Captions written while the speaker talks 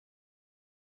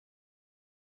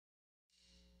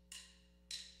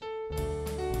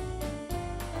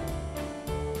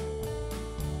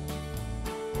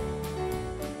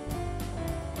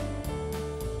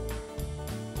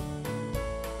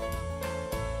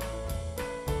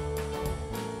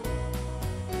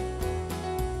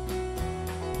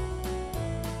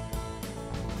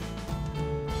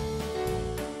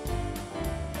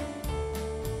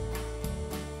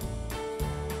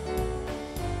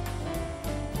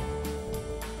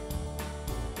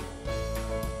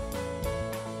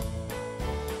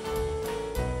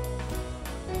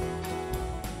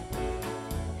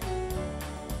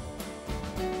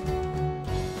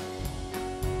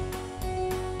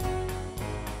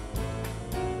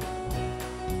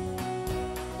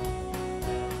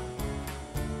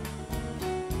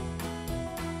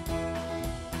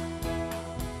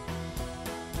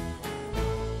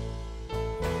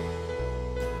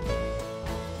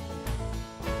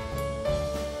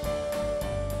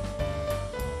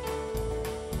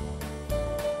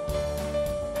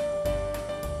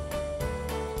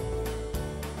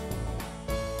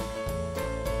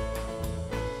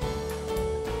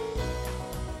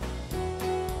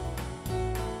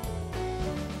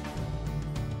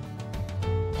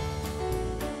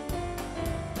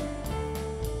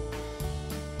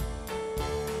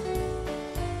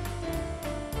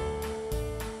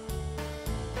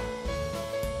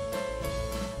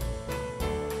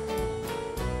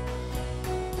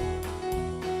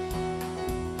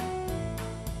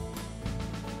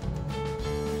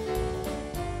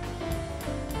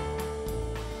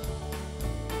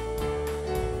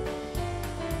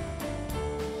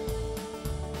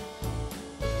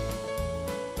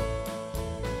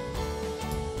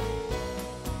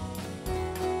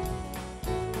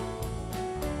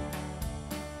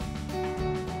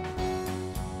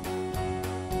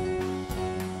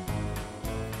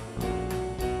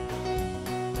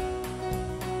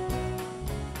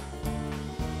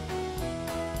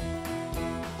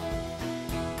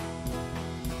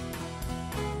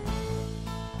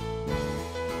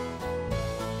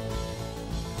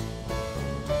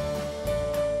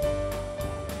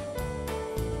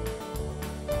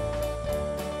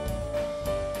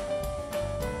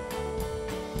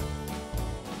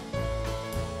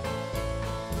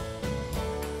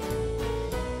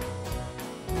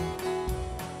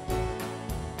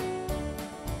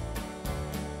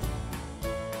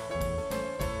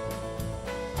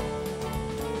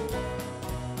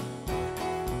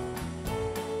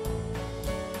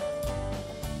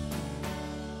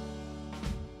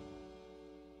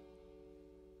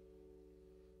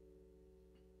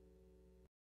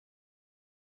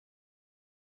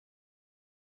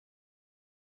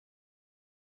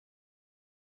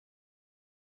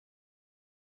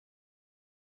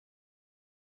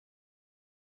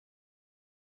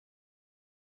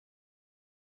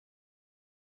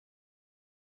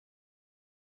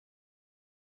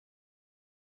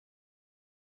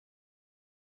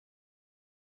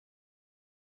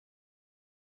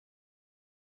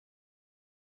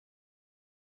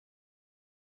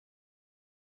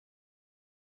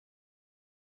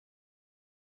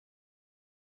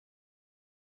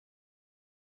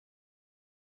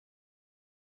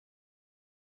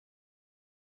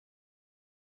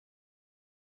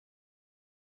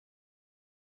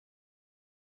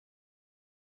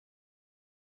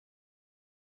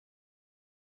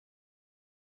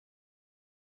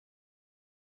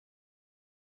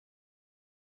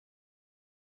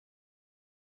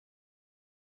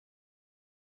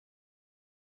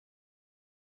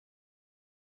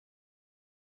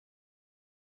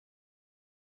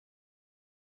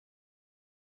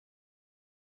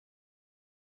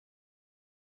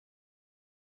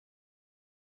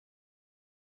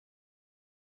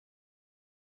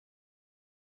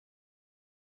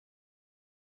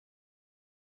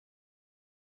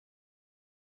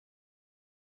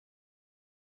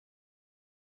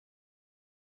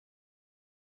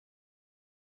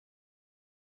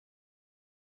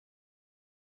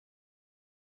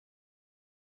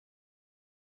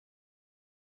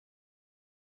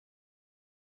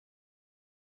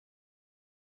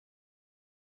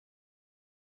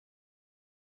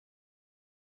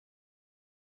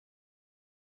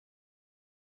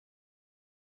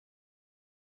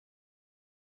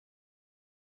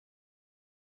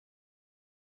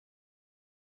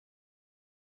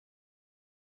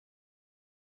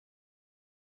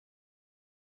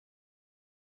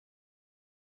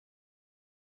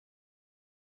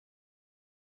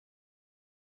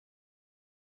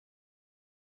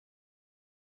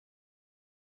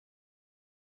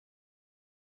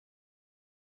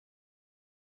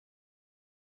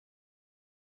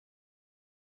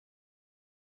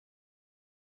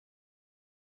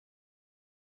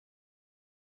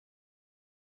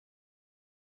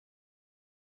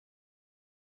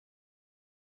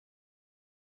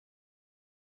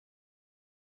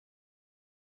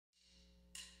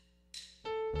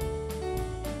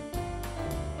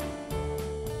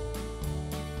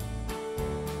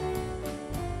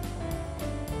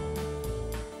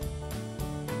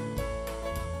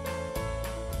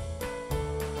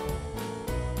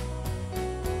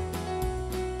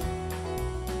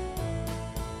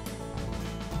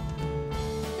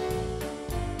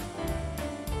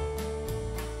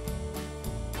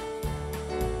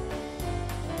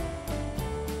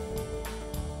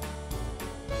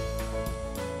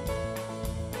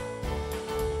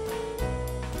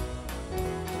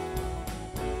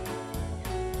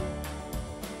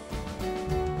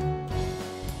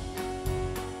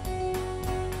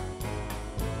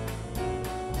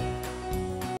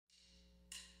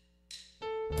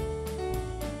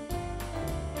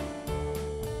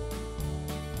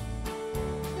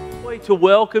To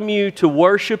welcome you to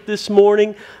worship this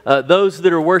morning, those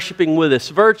that are worshiping with us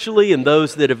virtually and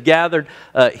those that have gathered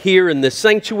here in the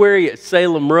sanctuary at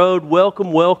Salem Road.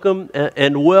 Welcome, welcome,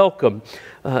 and welcome.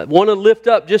 Want to lift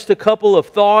up just a couple of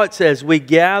thoughts as we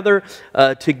gather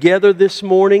together this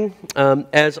morning,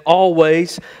 as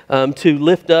always, to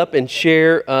lift up and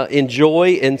share in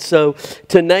joy. And so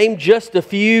to name just a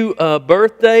few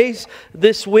birthdays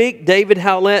this week, David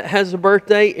Howlett has a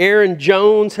birthday, Aaron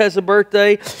Jones has a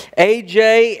birthday,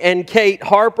 AJ and Kate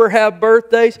Harper have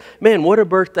birthdays. Man, what a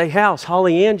birthday house.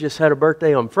 Holly Ann just had a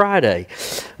birthday on Friday.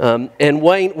 And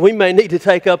Wayne, we may need to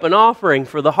take up an offering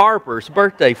for the Harpers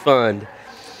birthday fund.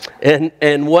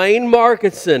 And Wayne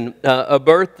Markinson, a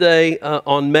birthday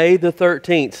on May the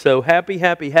 13th. So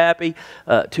happy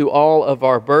to all of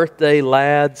our birthday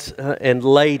lads and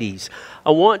ladies. I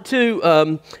want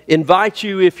to invite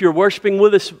you, if you're worshiping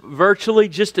with us virtually,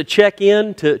 just to check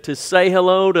in, to say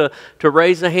hello, to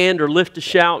raise a hand or lift a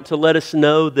shout to let us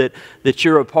know that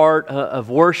you're a part of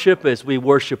worship as we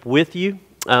worship with you.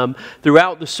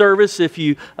 Throughout the service, if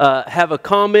you have a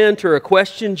comment or a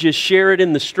question, just share it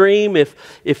in the stream.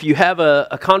 If you have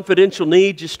a confidential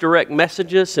need, just direct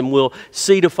message us and we'll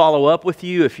see to follow up with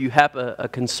you. If you have a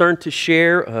concern to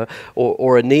share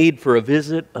or a need for a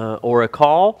visit or a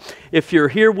call. If you're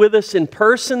here with us in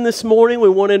person this morning, we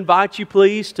want to invite you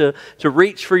please to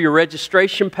reach for your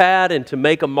registration pad and to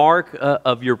make a mark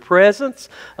of your presence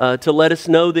to let us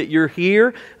know that you're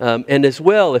here. And as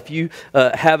well, if you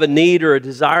have a need or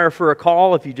a desire for a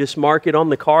call, if you just mark it on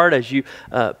the card as you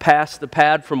pass the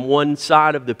pad from one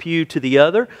side of the pew to the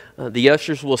other, the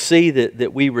ushers will see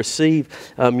that we receive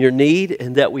your need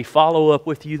and that we follow up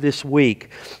with you this week.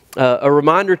 A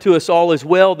reminder to us all as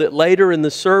well that later in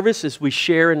the service, as we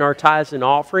share in our tithes and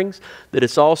offerings, that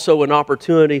it's also an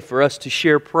opportunity for us to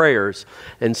share prayers.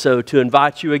 And so to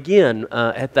invite you again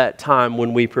at that time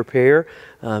when we prepare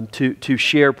to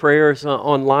share prayers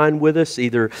online with us,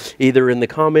 either in the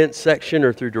comments section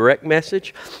or through direct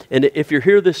message. And if you're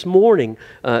here this morning,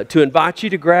 to invite you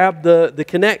to grab the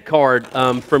Connect card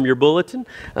from your bulletin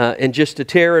and just to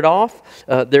tear it off.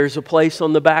 There's a place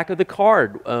on the back of the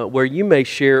card where you may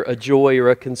share a joy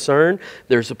or a concern.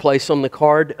 There's a place on the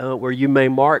card where you may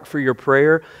mark for your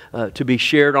prayer to be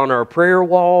shared on our prayer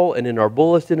wall and in our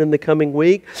bulletin in the coming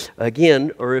week.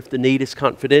 Again, or if the need is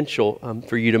confidential,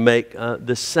 for you to make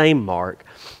the same mark.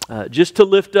 Just to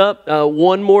lift up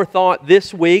one more thought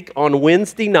this week, on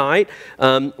Wednesday night,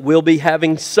 we'll be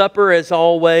having supper as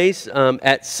always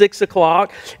at 6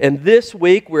 o'clock. And this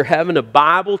week we're having a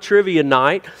Bible trivia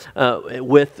night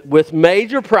with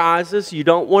major prizes. You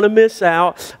don't want to miss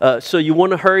out. So you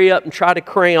want to hurry up and try to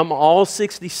cram all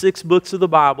 66 books of the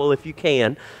Bible if you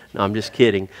can. No, I'm just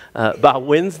kidding. By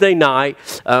Wednesday night,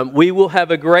 we will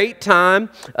have a great time.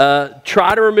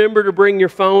 Try to remember to bring your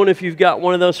phone if you've got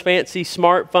one of those fancy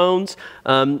smartphones.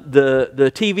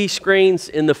 The TV screens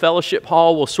in the fellowship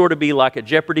hall will sort of be like a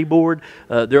Jeopardy board.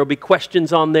 There will be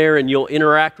questions on there and you'll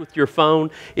interact with your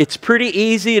phone. It's pretty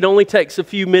easy. It only takes a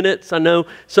few minutes. I know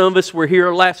some of us were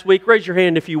here last week. Raise your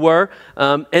hand if you were.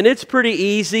 And it's pretty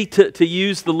easy to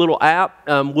use the little app.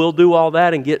 We'll do all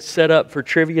that and get set up for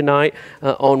trivia night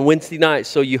on Wednesday night.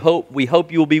 So we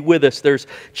hope you'll be with us. There's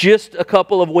just a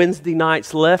couple of Wednesday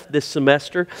nights left this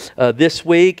semester, this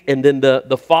week, and then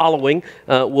the following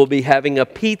we'll be having a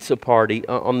pizza party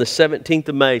on the 17th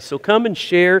of May. So come and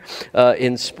share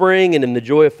in spring and in the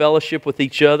joy of fellowship with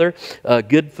each other,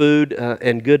 good food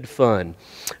and good fun.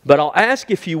 But I'll ask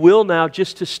if you will now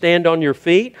just to stand on your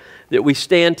feet, that we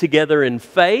stand together in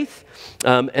faith,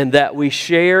 and that we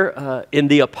share in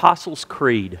the Apostles'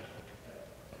 Creed.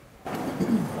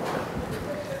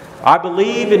 I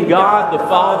believe in God the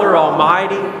Father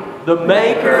Almighty, the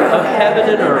maker of heaven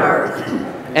and earth,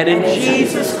 and in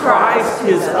Jesus Christ,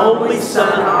 His only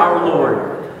Son, our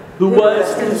Lord, who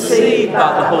was conceived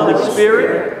by the Holy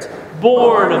Spirit,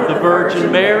 born of the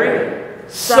Virgin Mary,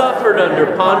 suffered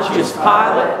under Pontius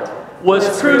Pilate,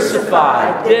 was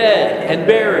crucified, dead, and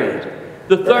buried.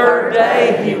 The third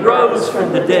day He rose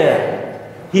from the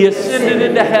dead. He ascended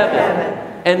into heaven,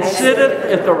 and sitteth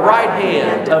at the right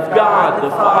hand of God the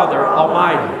Father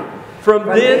Almighty. From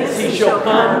thence He shall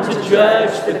come to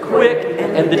judge the quick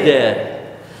and the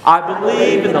dead. I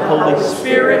believe in the Holy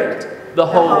Spirit, the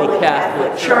Holy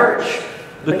Catholic Church,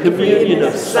 the communion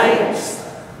of saints,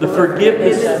 the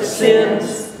forgiveness of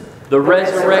sins, the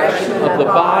resurrection of the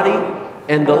body,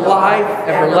 and the life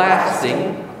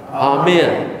everlasting.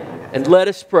 Amen. And let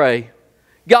us pray.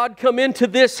 God, come into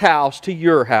this house, to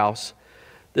your house.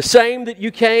 The same that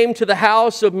you came to the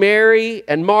house of Mary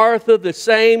and Martha, the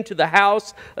same to the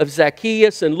house of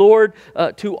Zacchaeus, and Lord,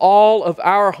 to all of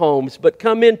our homes. But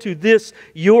come into this,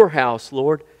 your house,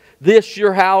 Lord. This,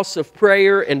 your house of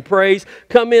prayer and praise.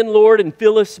 Come in, Lord, and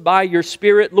fill us by your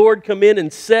Spirit. Lord, come in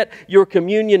and set your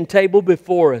communion table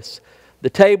before us. The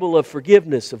table of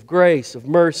forgiveness, of grace, of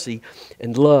mercy,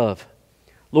 and love.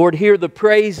 Lord, hear the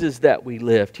praises that we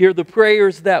lift. Hear the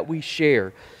prayers that we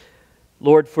share.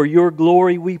 Lord, for your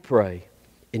glory we pray.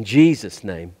 In Jesus'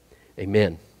 name,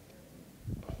 amen.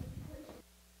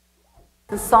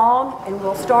 The song, and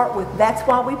we'll start with That's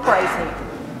Why We Praise Him.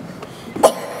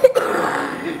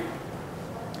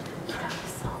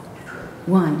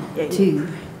 One, two,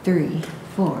 three,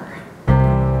 four.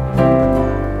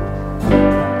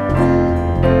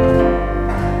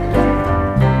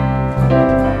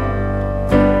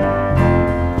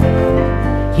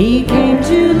 He came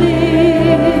to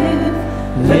live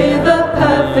a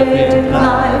perfect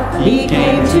life. He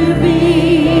came to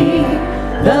be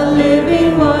the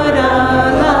living word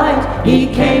of light. He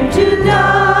came to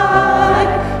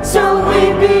die so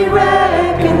we'd be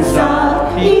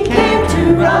reconciled. He came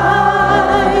to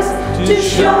rise to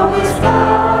show His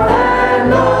power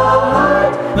and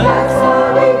light. That's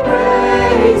why we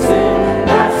praise Him.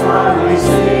 That's why we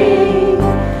sing.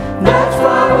 That's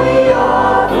why we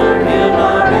offer Him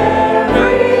our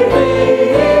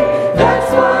everything.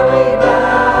 That's why we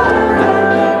bow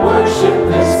down and worship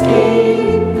this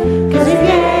King. 'Cause He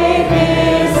gave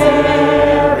His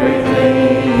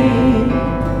everything.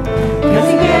 'Cause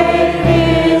He gave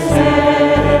His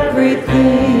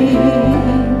everything.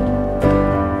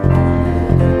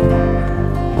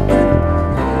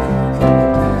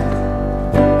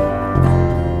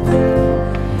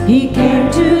 He came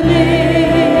to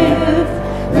live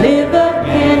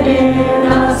again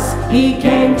in us. He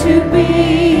came to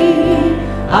be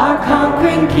our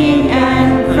conquering King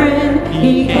and friend.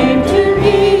 He came to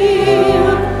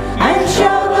heal and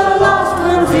show the lost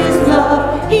ones His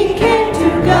love. He came to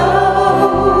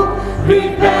go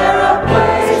prepare a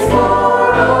place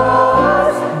for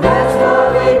us. That's why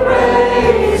we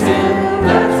praise Him.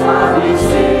 That's why we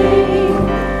sing.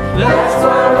 That's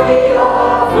why we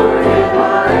offer Him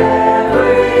our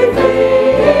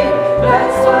everything.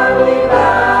 That's why we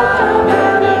bow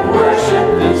down and worship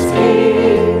this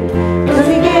King. 'Cause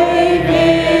He gave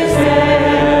His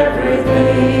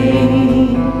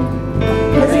everything.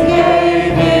 'Cause He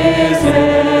gave His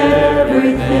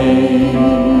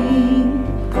everything.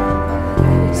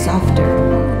 Softer.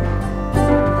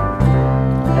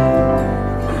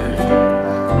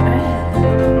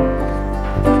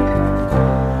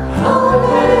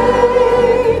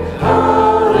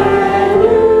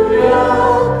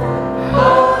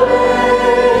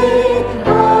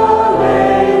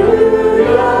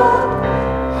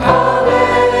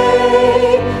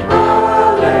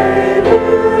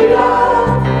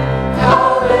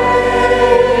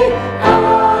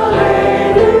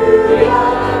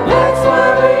 That's why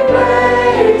we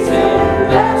praise Him.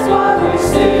 That's why we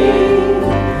sing.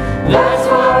 That's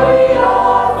why we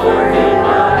offer Him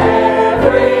our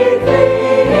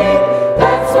everything.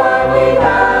 That's why we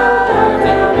bow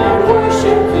down and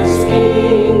worship this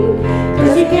King.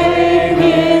 'Cause He gave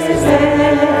His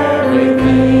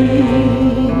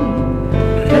everything.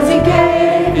 'Cause He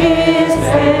gave His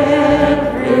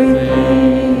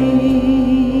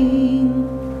everything.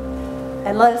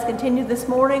 And let us continue this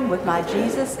morning with My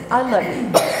Jesus, I Love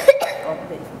You.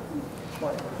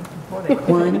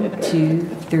 One, two,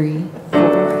 three, four.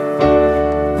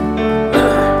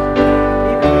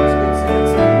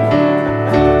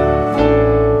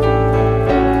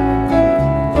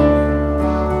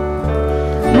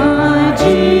 My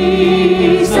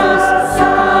Jesus,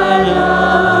 I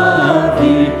love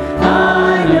Thee.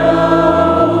 I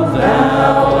know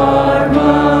Thou art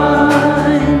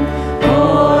mine.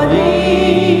 For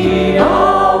Thee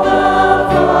all the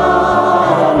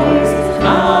follies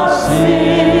of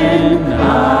sin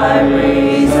I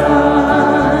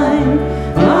resign.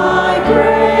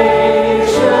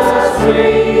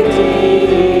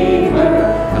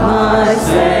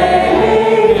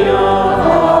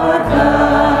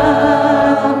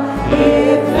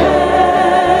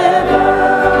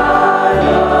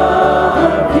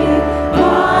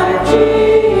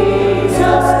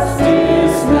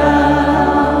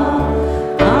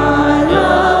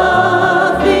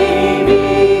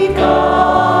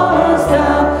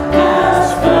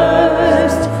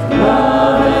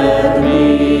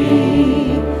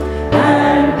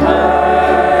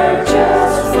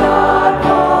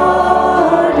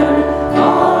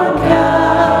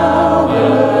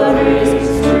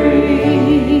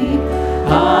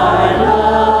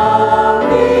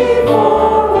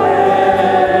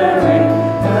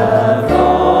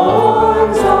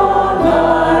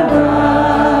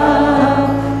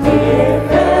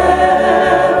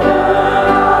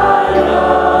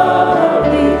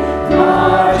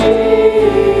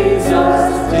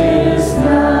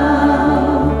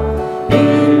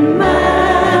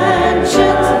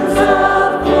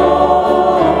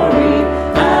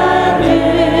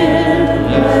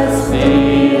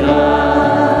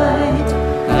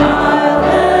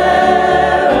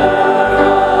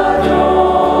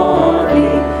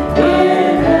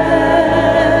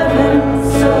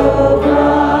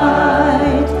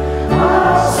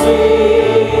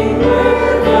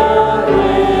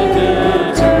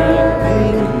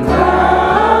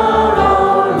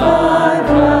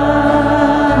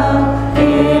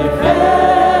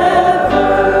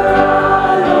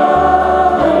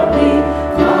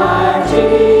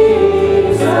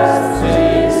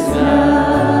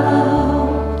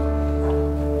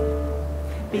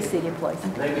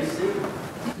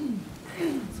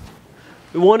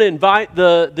 We want to invite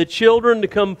the children to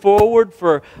come forward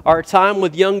for our time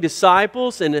with young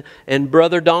disciples, and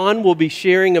Brother Don will be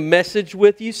sharing a message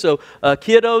with you. So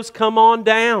kiddos, come on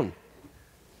down.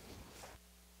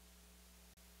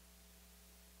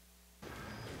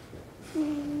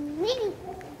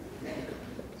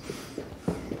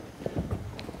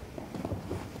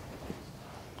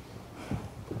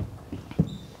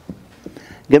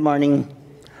 Good morning.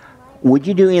 Would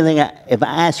you do anything, if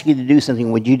I asked you to do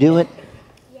something, would you do it?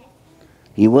 Yes.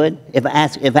 You would? If I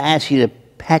asked you to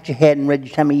pat your head and rub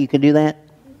your tummy, you could do that?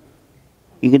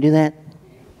 You could do that?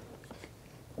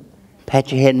 Pat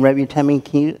your head and rub your tummy,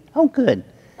 can you? Oh, good.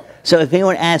 So if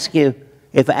anyone asks you,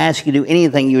 if I ask you to do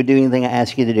anything, you would do anything I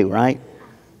ask you to do, right?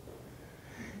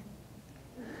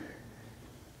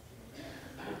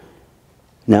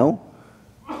 No?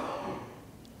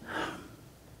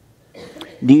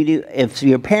 Do you do, if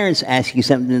your parents ask you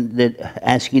something, that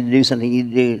ask you to do something,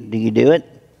 do you do it?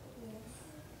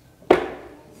 You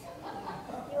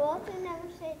also never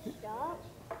said stop.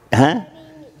 Huh?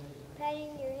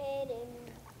 Patting your head and...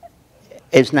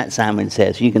 It's not Simon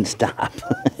Says. You can stop.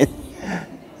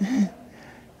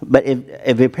 But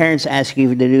if your parents ask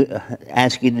you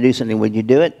to do something, would you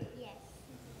do it?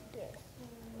 Yes.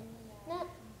 Not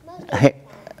most of the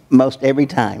time. Most every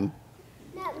time.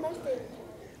 Not most of the time.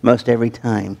 Most every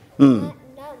time. Not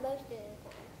most of the time.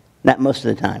 Not most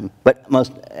of the time, but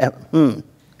most.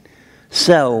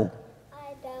 So.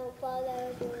 I don't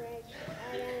follow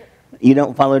directions. You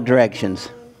don't follow directions.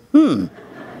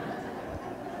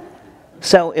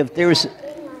 So if there's.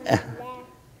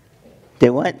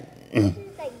 Do what? This is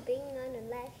like being on a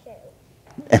laugh show.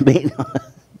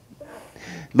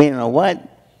 Being on a what?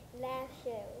 Laugh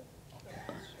show.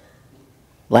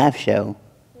 Laugh show.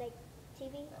 Like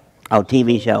TV? Oh,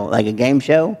 TV show, like a game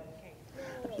show?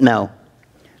 No.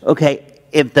 Okay,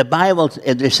 if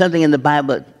there's something in the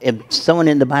Bible, if someone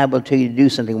in the Bible told you to do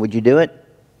something, would you do it?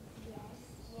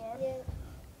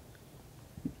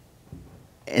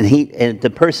 Yes. And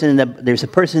there's a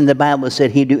person in the Bible that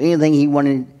said he'd do anything you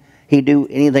wanted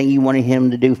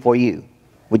him to do for you.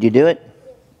 Would you do it?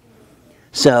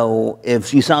 So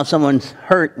if you saw someone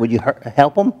hurt, would you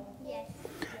help them? Yes.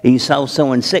 If you saw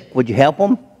someone sick, would you help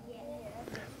them?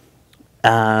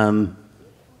 Yes.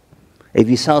 If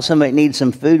you saw somebody need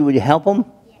some food, would you help them?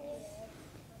 Yes.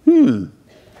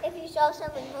 If you saw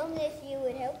someone homeless, you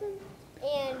would help them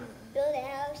and build a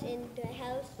house, and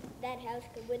that house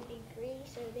would be free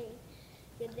so they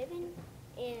could live in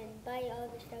and buy all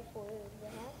the stuff for the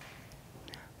house.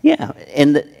 Yeah,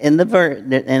 in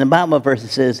the Bible verse it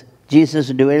says Jesus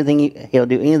will do anything. He'll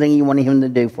do anything you want him to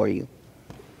do for you.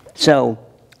 So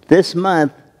this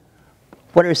month,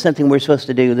 what is something we're supposed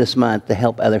to do this month to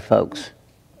help other folks?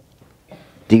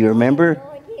 Do you remember?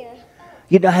 No idea.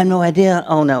 You don't have no idea?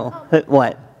 Oh no.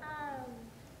 What?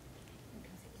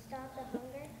 Stop the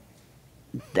hunger.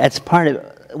 That's part of it.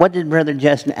 What did Brother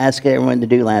Justin ask everyone to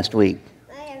do last week?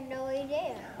 I have no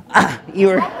idea.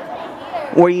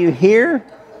 Were you here?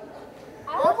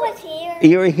 I was here.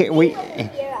 You were here.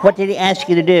 What did he ask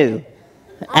you to do?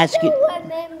 I don't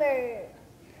remember.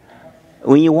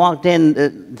 When you walked in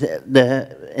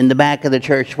in the back of the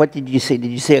church, what did you see?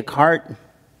 Did you see a cart?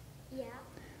 Yeah.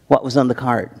 What was on the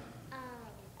cart?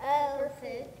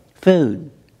 Food.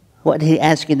 Food. What did he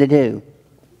ask you to do?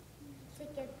 To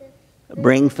get the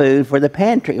Bring food for the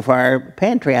pantry, for our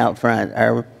pantry out front,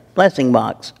 our blessing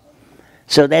box.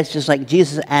 So that's just like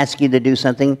Jesus asked you to do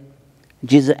something.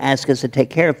 Jesus asked us to take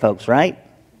care of folks, right?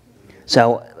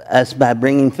 So us, by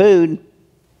bringing food,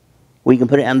 we can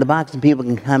put it on the box and people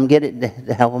can come get it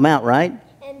to help them out, right?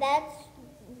 And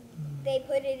they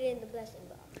put it in the blessing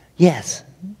box. Yes.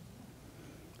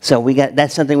 So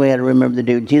that's something we got to remember to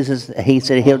do. Jesus, he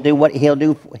said he'll do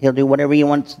whatever he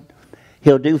wants.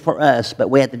 He'll do for us, but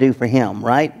we have to do for him,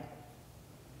 right?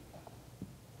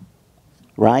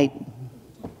 Right?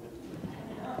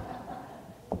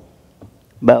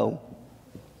 Bo.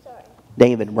 Sorry.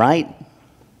 David, right?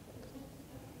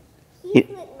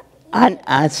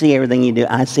 I see everything you do.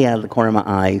 I see out of the corner of my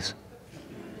eyes.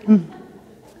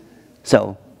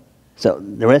 So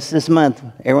the rest of this month,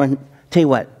 everyone, tell you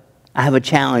what, I have a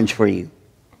challenge for you.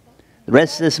 The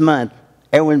rest of this month,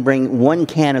 everyone bring one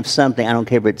can of something. I don't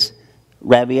care if it's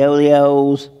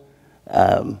raviolios,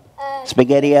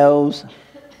 SpaghettiOs,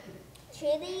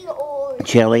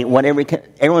 chili, whatever.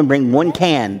 Everyone bring one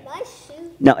can. My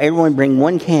soup. No, everyone bring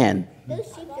one can.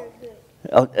 Those soups are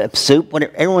good. Soup,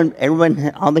 whatever.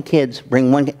 Everyone, all the kids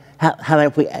bring one. How about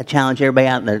if we challenge everybody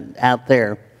out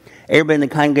there? Everybody in the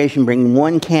congregation bring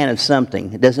one can of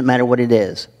something. It doesn't matter what it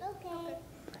is. Okay.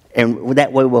 And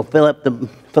that way we'll fill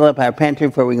up our pantry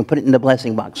before we can put it in the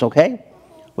blessing box, okay?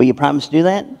 Will you promise to do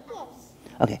that? Yes.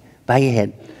 Okay, bow your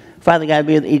head. Father God,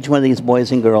 be with each one of these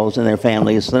boys and girls and their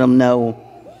families. Let them know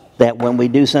that when we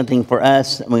do something for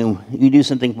us, when you do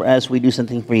something for us, we do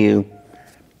something for you.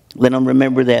 Let them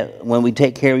remember that when we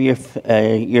take care of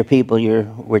your people,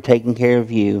 we're taking care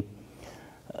of you.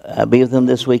 Be with them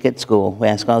this week at school. We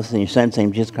ask all this in your Son's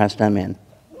name, Jesus Christ, amen.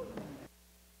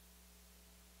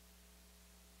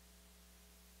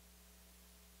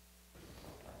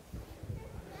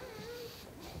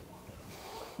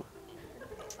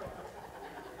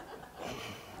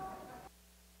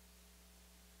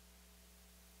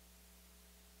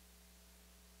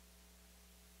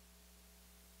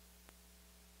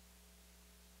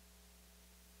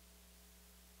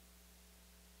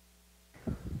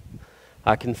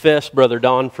 I confess, Brother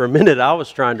Don, for a minute I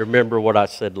was trying to remember what I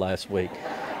said last week.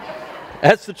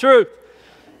 That's the truth.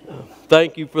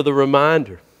 Thank you for the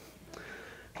reminder.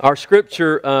 Our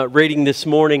scripture reading this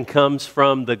morning comes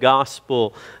from the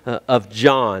Gospel of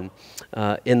John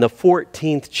in the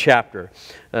 14th chapter.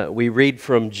 We read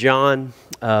from John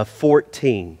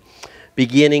 14,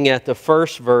 beginning at the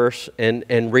first verse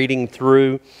and reading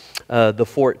through the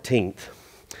 14th.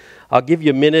 I'll give you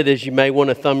a minute, as you may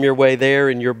want to thumb your way there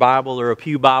in your Bible or a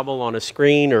pew Bible on a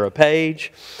screen or a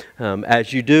page.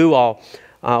 As you do,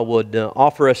 I would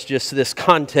offer us just this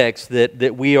context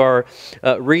that we are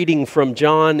reading from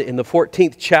John in the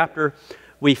 14th chapter.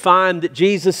 We find that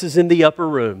Jesus is in the upper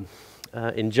room.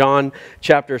 In John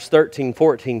chapters 13,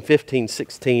 14, 15,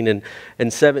 16,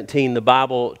 and 17, the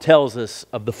Bible tells us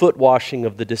of the foot washing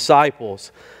of the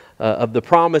disciples, of the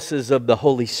promises of the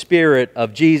Holy Spirit,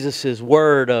 of Jesus'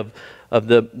 word, of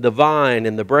the vine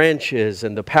and the branches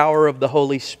and the power of the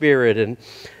Holy Spirit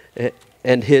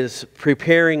and His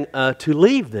preparing to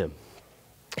leave them.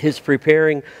 His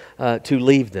preparing to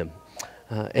leave them.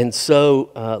 And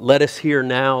so let us hear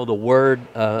now the word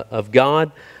of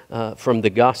God from the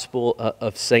Gospel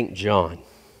of St. John.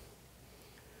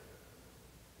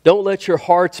 Don't let your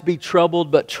hearts be troubled,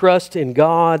 but trust in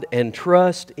God and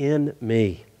trust in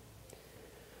me.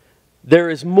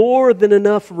 There is more than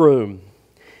enough room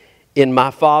in my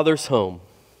Father's home.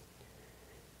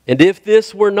 And if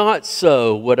this were not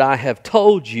so, would I have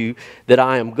told you that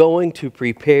I am going to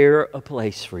prepare a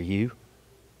place for you?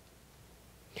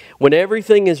 When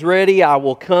everything is ready, I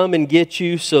will come and get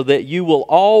you so that you will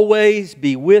always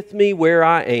be with me where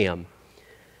I am.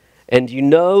 And you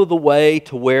know the way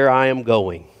to where I am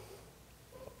going.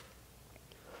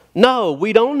 No,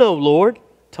 we don't know, Lord,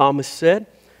 Thomas said.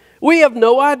 We have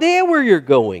no idea where you're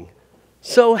going.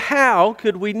 So how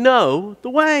could we know the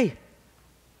way?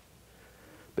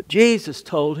 But Jesus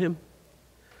told him,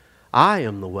 I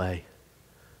am the way,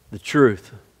 the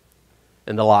truth,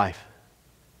 and the life.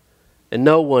 And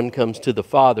no one comes to the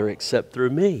Father except through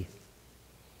me.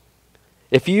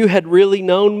 If you had really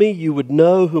known me, you would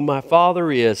know who my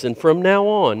Father is. And from now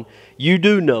on, you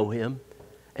do know Him,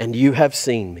 and you have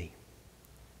seen me.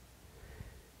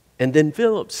 And then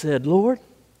Philip said, Lord,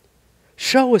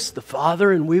 show us the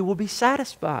Father, and we will be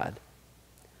satisfied.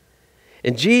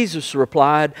 And Jesus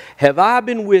replied, have I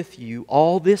been with you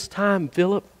all this time,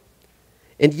 Philip?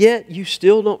 And yet you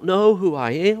still don't know who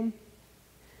I am?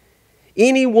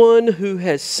 Anyone who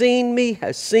has seen me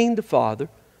has seen the Father.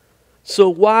 So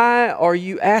why are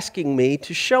you asking me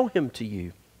to show Him to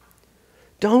you?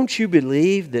 Don't you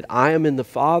believe that I am in the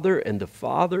Father and the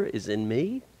Father is in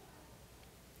me?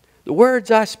 The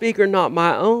words I speak are not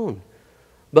my own,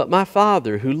 but my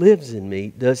Father who lives in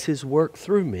me does His work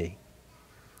through me.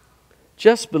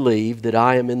 Just believe that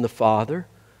I am in the Father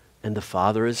and the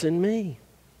Father is in me.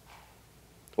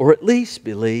 Or at least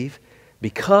believe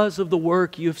because of the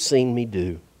work you have seen me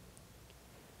do.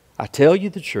 I tell you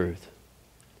the truth.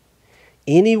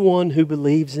 Anyone who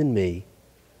believes in me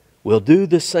will do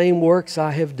the same works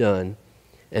I have done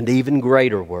and even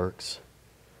greater works,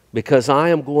 because I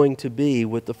am going to be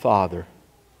with the Father.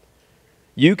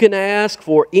 You can ask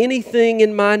for anything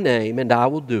in my name and I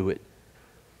will do it,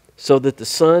 so that the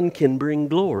Son can bring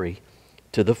glory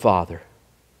to the Father.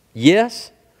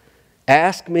 Yes,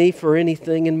 ask me for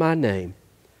anything in my name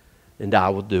and I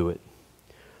will do it.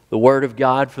 The Word of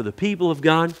God for the people of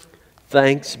God.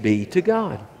 Thanks be to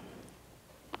God.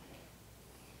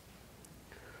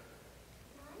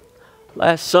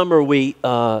 Last summer we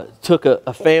took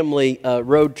a family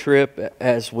road trip,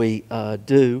 as we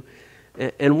do.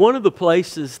 And one of the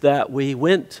places that we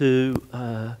went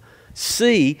to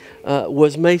see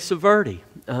was Mesa Verde.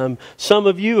 Some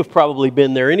of you have probably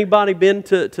been there. Anybody been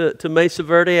to Mesa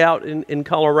Verde out in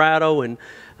Colorado? And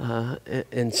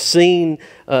and seen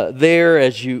there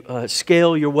as you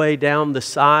scale your way down the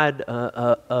side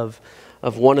of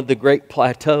one of the great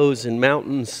plateaus and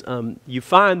mountains, you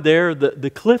find there the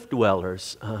cliff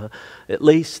dwellers, at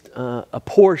least a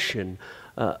portion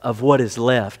of what is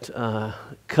left,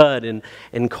 cut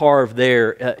and carved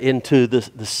there into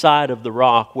the side of the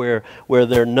rock where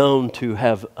they're known to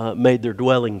have made their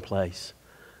dwelling place.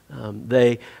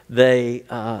 They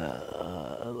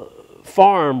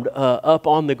farmed up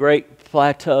on the great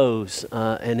plateaus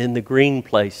and in the green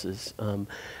places,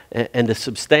 and a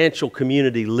substantial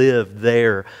community lived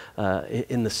there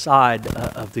in the side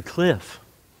of the cliff.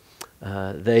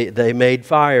 They made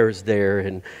fires there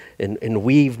and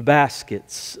weaved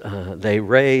baskets. They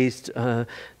raised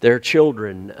their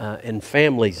children and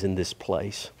families in this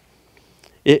place.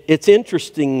 It's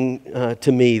interesting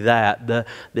to me that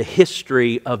the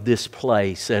history of this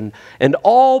place, and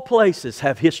all places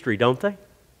have history, don't they?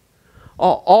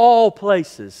 All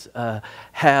places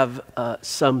have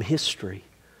some history.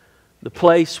 The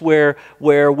place where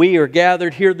we are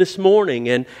gathered here this morning,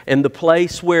 and the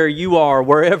place where you are,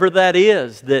 wherever that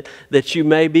is that you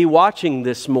may be watching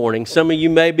this morning. Some of you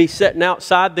may be sitting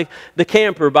outside the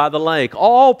camper by the lake.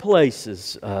 All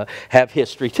places have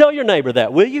history. Tell your neighbor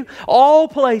that, will you? All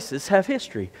places have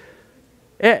history.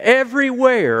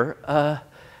 Everywhere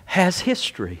has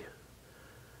history.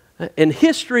 And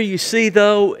history, you see,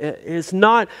 though, is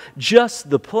not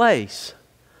just the place,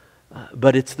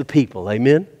 but it's the people.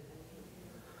 Amen?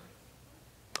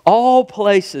 All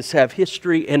places have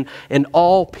history, and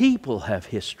all people have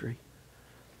history.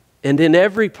 And in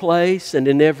every place and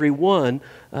in every one,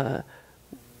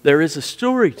 there is a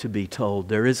story to be told.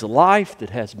 There is a life that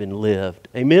has been lived.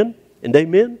 Amen? And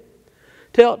amen?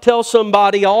 Tell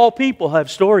somebody all people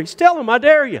have stories. Tell them, I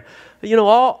dare you. You know,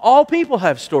 all people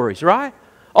have stories, right?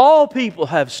 All people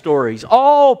have stories.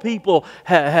 All people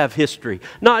have history.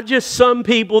 Not just some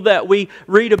people that we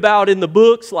read about in the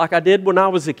books like I did when I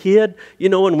was a kid. You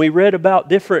know, when we read about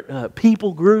different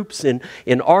people groups in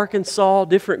Arkansas,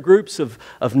 different groups of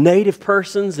native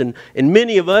persons. And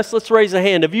many of us, let's raise a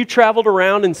hand. Have you traveled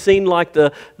around and seen like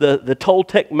the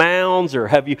Toltec mounds? Or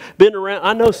have you been around?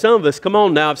 I know some of us, come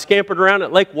on now, have scampered around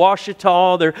at Lake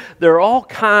Washita. There are all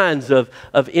kinds of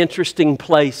interesting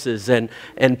places and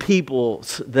people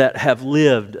that have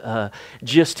lived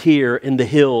just here in the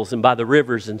hills and by the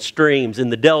rivers and streams, in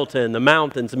the delta and the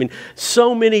mountains. I mean,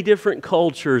 so many different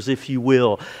cultures, if you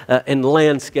will, and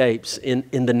landscapes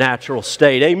in the natural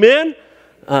state. Amen?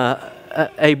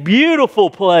 A beautiful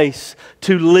place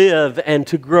to live and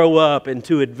to grow up and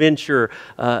to adventure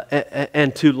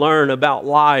and to learn about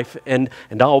life. And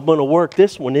I'm going to work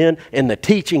this one in the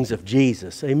teachings of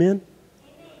Jesus. Amen?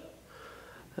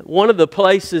 One of the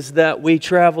places that we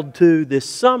traveled to this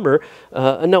summer,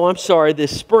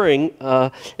 this spring,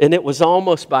 and it was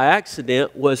almost by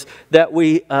accident, was that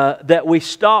we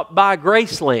stopped by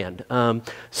Graceland.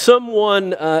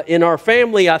 Someone in our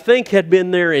family, I think, had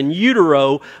been there in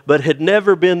utero, but had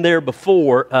never been there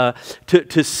before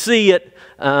to see it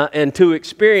and to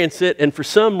experience it. And for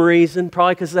some reason,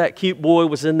 probably because that cute boy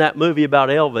was in that movie about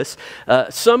Elvis,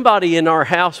 somebody in our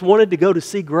house wanted to go to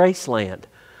see Graceland.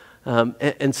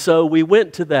 And so we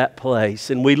went to that place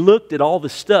and we looked at all the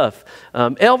stuff.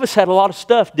 Elvis had a lot of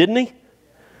stuff, didn't he?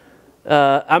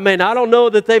 I don't know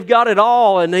that they've got it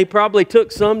all, and they probably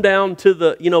took some down to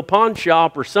the pawn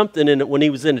shop or something in it when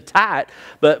he was in a tight.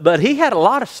 But he had a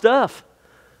lot of stuff.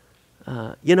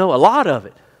 A lot of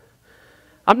it.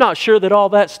 I'm not sure that all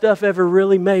that stuff ever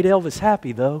really made Elvis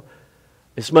happy, though,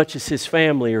 as much as his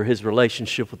family or his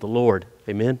relationship with the Lord.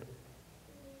 Amen.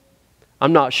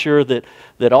 I'm not sure that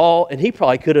all, and he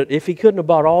probably could have, if he couldn't have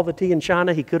bought all the tea in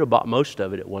China, he could have bought most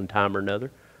of it at one time or another.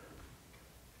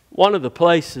 One of the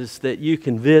places that you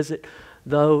can visit,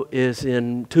 though, is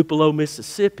in Tupelo,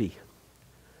 Mississippi.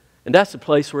 And that's the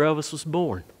place where Elvis was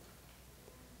born.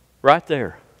 Right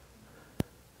there.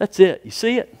 That's it. You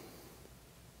see it?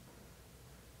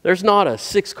 There's not a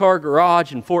 6-car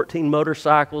garage and 14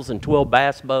 motorcycles and 12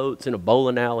 bass boats and a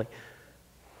bowling alley.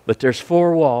 But there's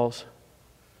 4 walls.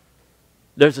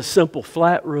 There's a simple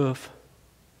flat roof,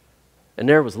 and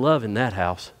there was love in that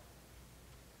house.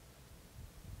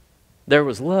 There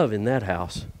was love in that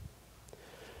house.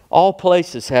 All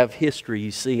places have history,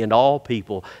 you see, and all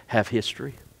people have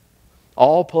history.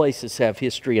 All places have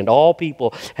history, and all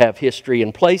people have history,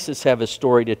 and places have a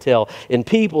story to tell, and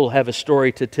people have a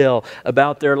story to tell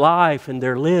about their life and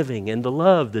their living and the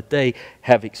love that they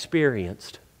have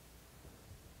experienced.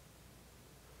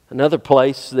 Another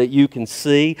place that you can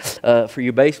see for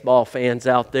you baseball fans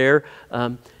out there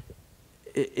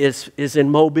is in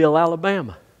Mobile,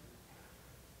 Alabama.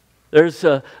 There's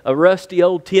a rusty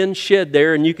old tin shed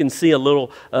there, and you can see a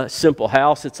little simple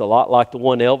house. It's a lot like the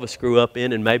one Elvis grew up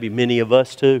in, and maybe many of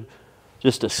us too.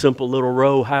 Just a simple little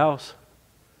row house.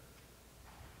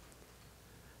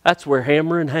 That's where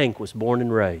Hammerin' Hank was born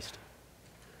and raised.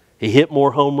 He hit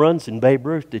more home runs than Babe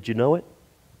Ruth. Did you know it?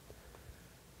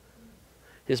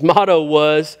 His motto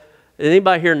was, did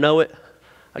anybody here know it?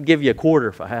 I'd give you a quarter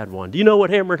if I had one. Do you know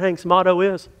what Hammerin' Hank's motto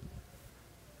is?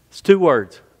 It's 2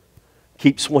 words.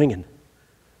 Keep swinging.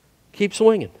 Keep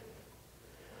swinging.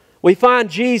 We find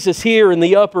Jesus here in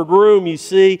the upper room, you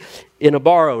see, in a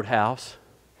borrowed house.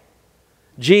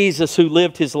 Jesus, who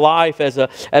lived his life as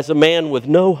a man with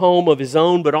no home of his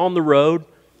own but on the road,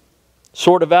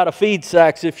 sort of out of feed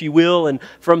sacks, if you will, and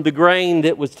from the grain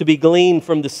that was to be gleaned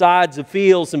from the sides of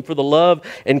fields, and for the love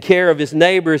and care of his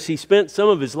neighbors, he spent some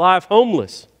of his life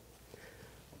homeless.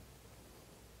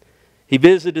 He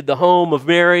visited the home of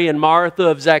Mary and Martha,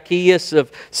 of Zacchaeus,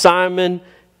 of Simon,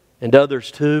 and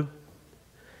others too.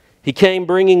 He came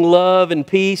bringing love and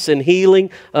peace and healing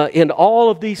in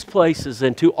all of these places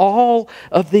and to all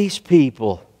of these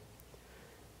people.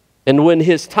 And when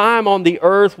his time on the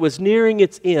earth was nearing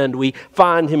its end, we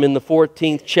find him in the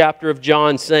 14th chapter of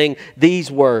John saying these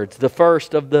words, the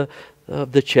first of the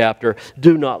chapter,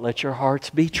 "Do not let your hearts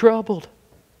be troubled."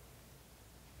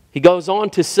 He goes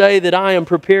on to say that I am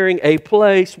preparing a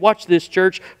place, watch this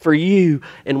church, for you.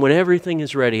 And when everything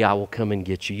is ready, I will come and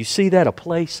get you. You see that? A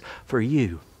place for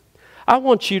you. I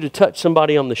want you to touch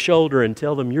somebody on the shoulder and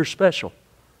tell them you're special.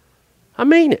 I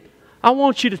mean it. I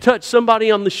want you to touch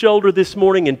somebody on the shoulder this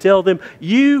morning and tell them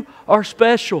you are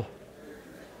special.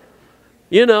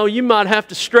 You know, you might have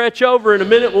to stretch over in a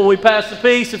minute when we pass the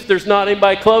peace. If there's not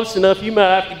anybody close enough, you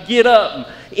might have to get up and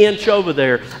inch over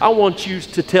there. I want you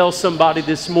to tell somebody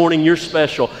this morning you're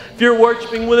special. If you're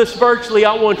worshiping with us virtually,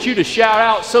 I want you to shout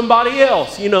out somebody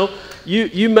else. You know,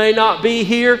 you may not be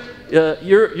here.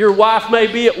 Your wife may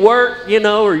be at work, you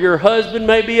know, or your husband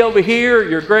may be over here, or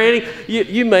your granny.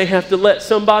 You may have to let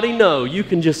somebody know. You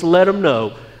can just let them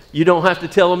know. You don't have to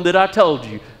tell them that I told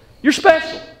you. You're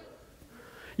special.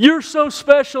 You're so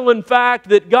special, in fact,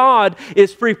 that God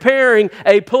is preparing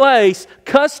a place,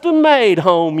 custom-made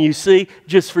home, you see,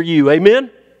 just for you. Amen?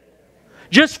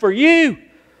 Just for you.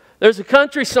 There's a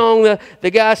country song that the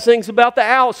guy sings about the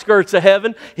outskirts of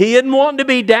heaven. He isn't wanting to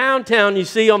be downtown, you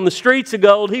see, on the streets of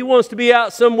gold. He wants to be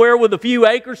out somewhere with a few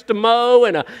acres to mow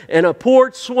and a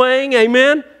porch swing.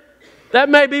 Amen? That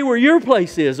may be where your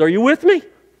place is. Are you with me?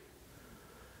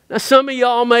 Now, some of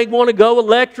y'all may want to go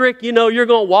electric. You know, you're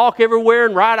going to walk everywhere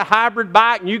and ride a hybrid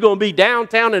bike, and you're going to be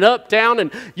downtown and uptown, and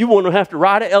you won't have to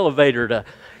ride an elevator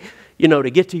to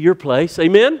get to your place.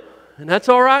 Amen? And that's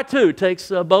all right, too. It takes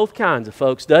both kinds of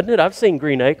folks, doesn't it? I've seen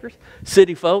Green Acres.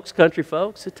 City folks, country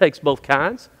folks. It takes both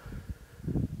kinds.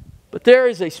 But there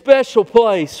is a special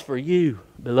place for you,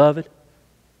 beloved.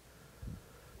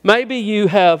 Maybe you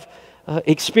have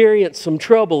experienced some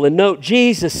trouble. And note,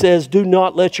 Jesus says, do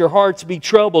not let your hearts be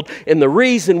troubled. And the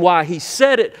reason why he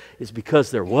said it is because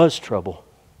there was trouble.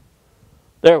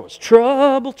 There was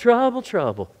trouble, trouble,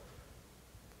 trouble.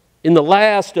 In the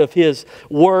last of his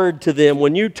word to them,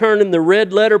 when you turn in the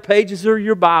red letter pages of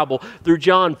your Bible through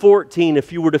John 14,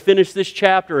 if you were to finish this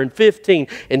chapter, and 15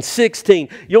 and 16,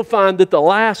 you'll find that the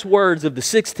last words of the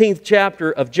 16th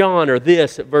chapter of John are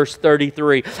this at verse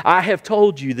 33. I have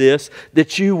told you this,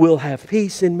 that you will have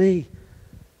peace in me.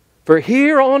 For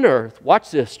here on earth, watch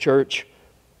this, church,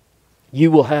 you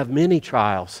will have many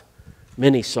trials,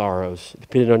 many sorrows,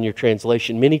 depending on your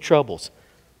translation, many troubles.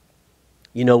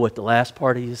 You know what the last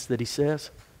part is that he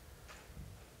says?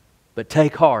 But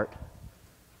take heart,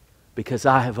 because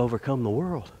I have overcome the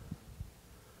world.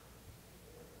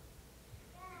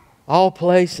 All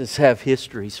places have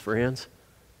histories, friends.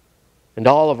 And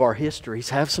all of our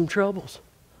histories have some troubles.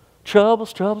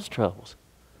 Troubles, troubles, troubles.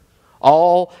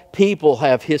 All people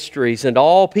have histories, and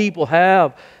all people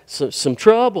have some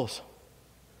troubles.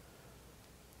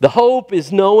 The hope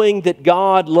is knowing that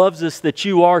God loves us, that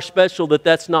you are special, that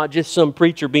that's not just some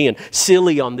preacher being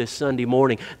silly on this Sunday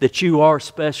morning, that you are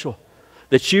special,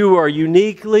 that you are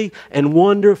uniquely and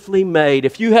wonderfully made.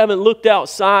 If you haven't looked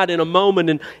outside in a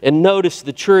moment and noticed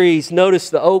the trees, notice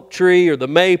the oak tree or the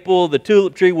maple, the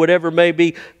tulip tree, whatever may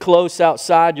be close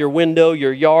outside your window,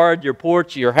 your yard, your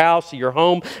porch, your house, your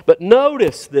home, but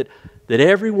notice that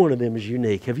every one of them is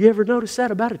unique. Have you ever noticed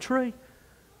that about a tree?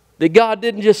 That God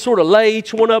didn't just sort of lay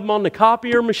each one of them on the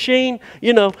copier machine,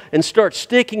 and start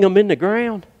sticking them in the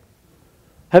ground.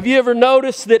 Have you ever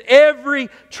noticed that every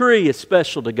tree is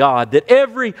special to God? That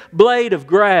every blade of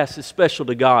grass is special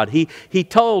to God? He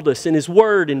told us in His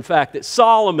Word, in fact, that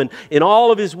Solomon, in all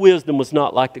of his wisdom, was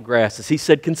not like the grasses. He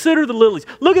said, consider the lilies.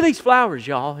 Look at these flowers,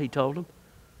 y'all, He told them.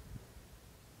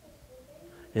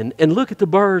 And look at the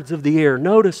birds of the air.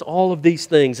 Notice all of these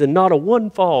things, and not a one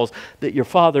falls that your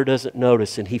Father doesn't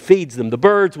notice, and He feeds them. The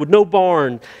birds with no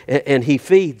barn, and He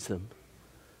feeds them.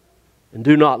 And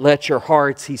do not let your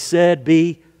hearts, He said,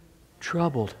 be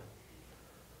troubled.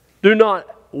 Do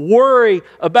not worry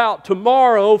about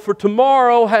tomorrow, for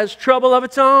tomorrow has trouble of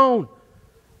its own.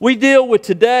 We deal with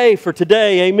today for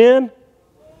today, amen?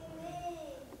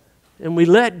 And we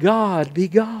let God be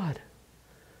God.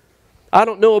 I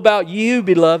don't know about you,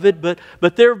 beloved,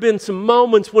 but there have been some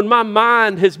moments when my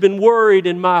mind has been worried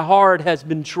and my heart has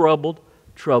been troubled.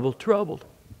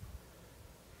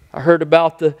 I heard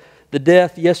about the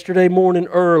death yesterday morning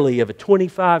early of a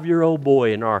 25-year-old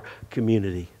boy in our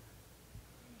community.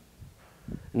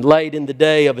 And late in the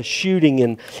day of a shooting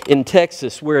in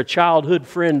Texas where a childhood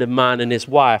friend of mine and his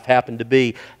wife happened to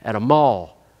be at a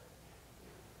mall.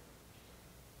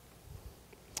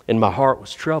 And my heart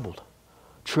was troubled.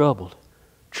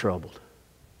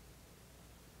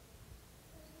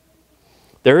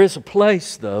 There is a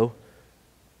place, though,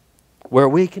 where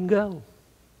we can go.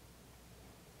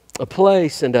 A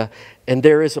place and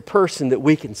there is a person that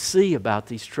we can see about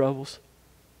these troubles.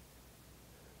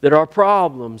 That our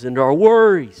problems and our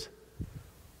worries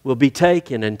will be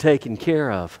taken and taken care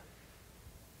of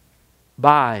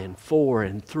by and for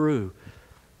and through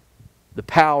the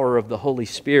power of the Holy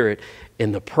Spirit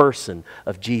in the person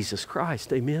of Jesus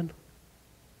Christ. Amen?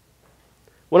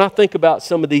 When I think about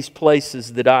some of these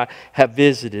places that I have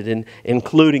visited, and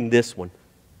including this one,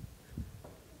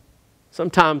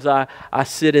 sometimes I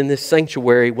sit in this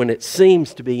sanctuary when it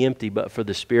seems to be empty, but for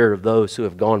the spirit of those who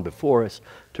have gone before us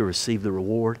to receive the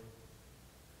reward.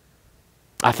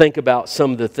 I think about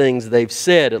some of the things they've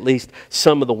said, at least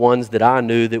some of the ones that I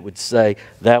knew that would say,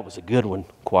 that was a good one,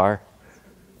 choir.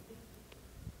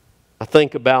 I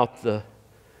think about the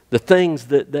things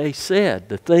that they said,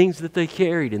 the things that they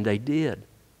carried and they did.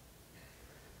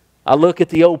 I look at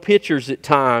the old pictures at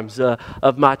times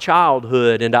of my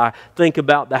childhood, and I think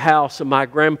about the house of my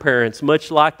grandparents, much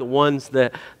like the ones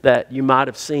that you might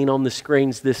have seen on the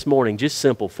screens this morning. Just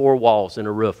simple, 4 walls and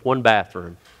a roof, 1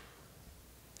 bathroom.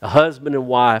 A husband and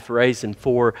wife raising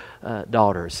 4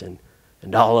 daughters,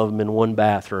 and all of them in 1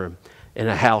 bathroom, and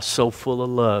a house so full of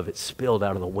love it spilled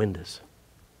out of the windows.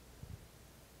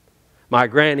 My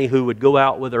granny, who would go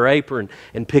out with her apron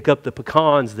and pick up the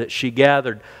pecans that she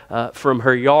gathered from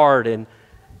her yard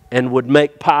and would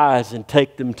make pies and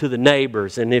take them to the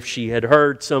neighbors. And if she had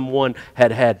heard someone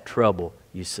had trouble,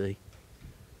 you see,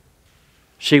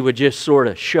 she would just sort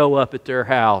of show up at their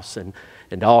house and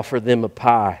offer them a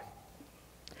pie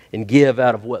and give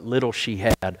out of what little she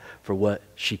had for what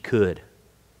she could.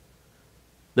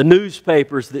 The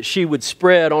newspapers that she would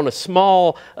spread on a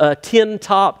small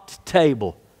tin-topped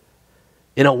table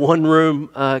in a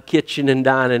 1-room kitchen and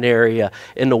dining area,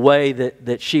 in the way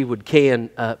that she would can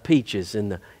peaches in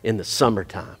the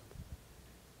summertime,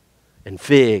 and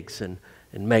figs and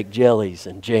make jellies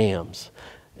and jams.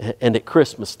 And at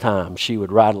Christmas time, she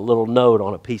would write a little note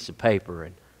on a piece of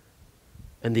paper,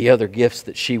 and the other gifts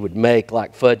that she would make,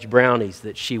 like fudge brownies,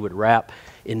 that she would wrap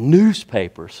in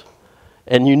newspapers.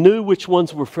 And you knew which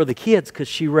ones were for the kids because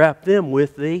she wrapped them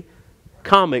with the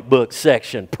comic book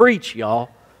section. Preach, y'all.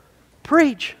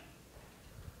 Preach.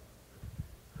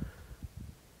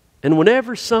 And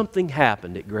whenever something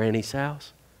happened at Granny's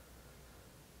house,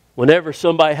 whenever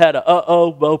somebody had a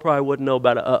uh-oh, Bo probably wouldn't know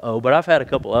about a uh-oh, but I've had a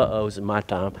couple uh-ohs in my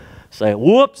time. Say,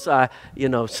 whoops,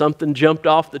 something jumped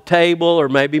off the table, or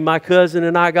maybe my cousin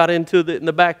and I got into it in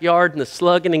the backyard and the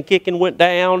slugging and kicking went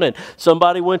down and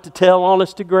somebody went to tell on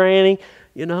us to Granny,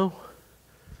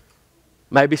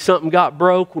 Maybe something got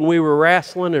broke when we were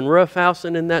wrestling and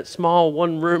roughhousing in that small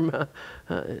 1-room,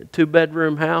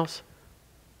 2-bedroom house.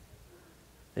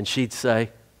 And she'd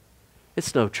say,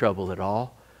 it's no trouble at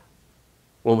all,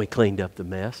 when we cleaned up the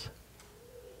mess.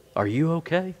 Are you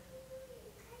okay?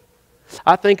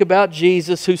 I think about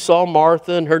Jesus, who saw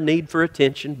Martha and her need for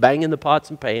attention, banging the pots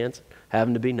and pans,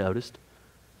 having to be noticed.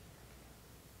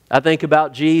 I think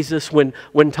about Jesus when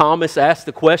Thomas asked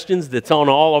the questions that's on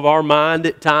all of our mind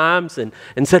at times and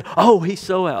said, oh, he's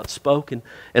so outspoken.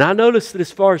 And I noticed that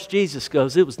as far as Jesus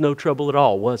goes, it was no trouble at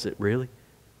all, was it really?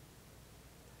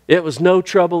 It was no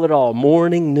trouble at all,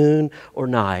 morning, noon, or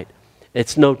night.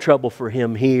 It's no trouble for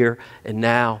him here and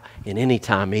now and any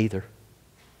time either.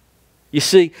 You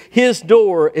see, his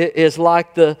door is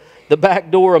like the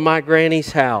back door of my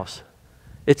granny's house.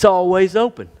 It's always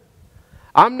open.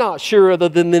 I'm not sure, other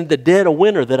than in the dead of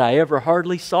winter, that I ever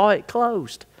hardly saw it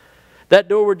closed. That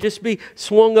door would just be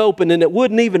swung open, and it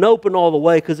wouldn't even open all the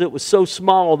way because it was so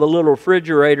small the little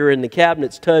refrigerator and the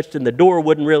cabinets touched, and the door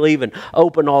wouldn't really even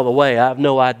open all the way. I have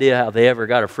no idea how they ever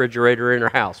got a refrigerator in her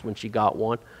house when she got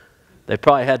one. They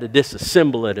probably had to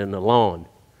disassemble it in the lawn.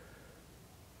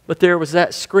 But there was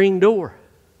that screen door.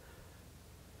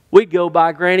 We'd go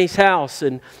by Granny's house,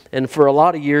 and for a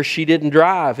lot of years she didn't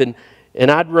drive, and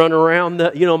I'd run around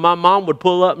my mom would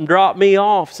pull up and drop me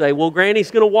off, say, well,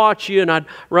 Granny's going to watch you, and I'd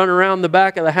run around the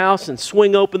back of the house and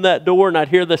swing open that door, and I'd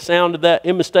hear the sound of that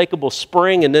unmistakable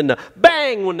spring, and then the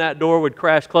bang when that door would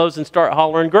crash close and start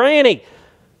hollering, Granny!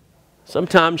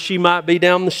 Sometimes she might be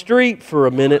down the street for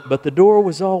a minute, but the door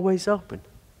was always open.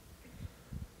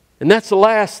 And that's the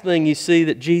last thing you see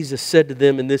that Jesus said to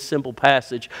them in this simple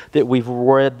passage that we've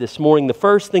read this morning. The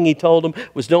first thing He told them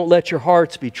was, don't let your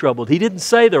hearts be troubled. He didn't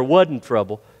say there wasn't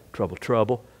trouble.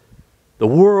 Trouble. The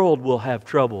world will have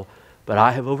trouble, but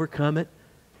I have overcome it.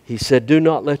 He said, do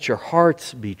not let your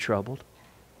hearts be troubled.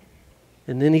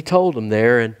 And then He told them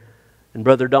there, and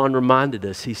Brother Don reminded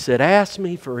us, He said, ask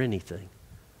me for anything.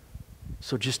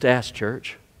 So just ask,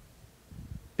 church.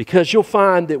 Because you'll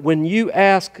find that when you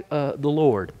ask the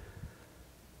Lord,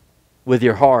 with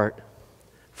your heart,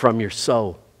 from your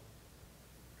soul,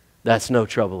 that's no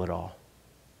trouble at all.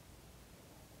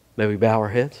 May we bow our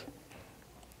heads?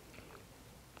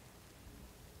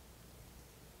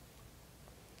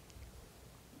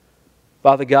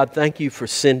 Father God, thank You for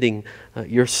sending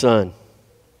Your Son,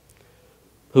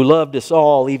 who loved us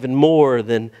all even more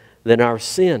than our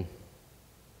sin,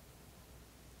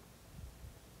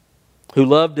 who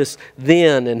loved us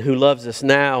then and who loves us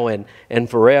now and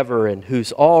forever, and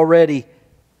who's already,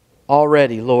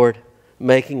 Lord,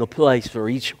 making a place for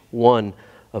each one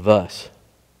of us.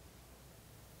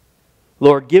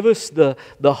 Lord, give us the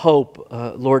hope,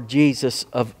 Lord Jesus,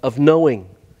 of knowing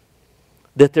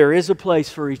that there is a place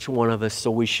for each one of us,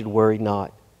 so we should worry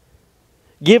not.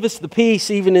 Give us the peace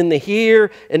even in the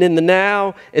here and in the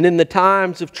now and in the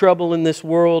times of trouble in this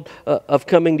world, of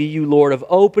coming to You, Lord, of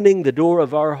opening the door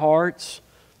of our hearts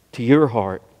to Your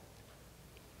heart,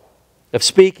 of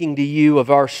speaking to You of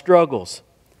our struggles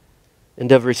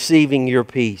and of receiving Your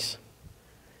peace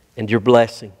and Your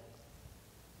blessing.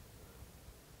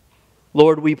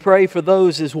 Lord, we pray for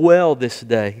those as well this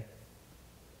day,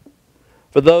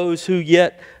 for those who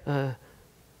yet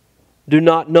do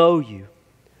not know You,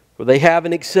 or they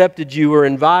haven't accepted You or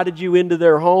invited You into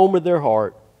their home or their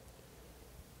heart.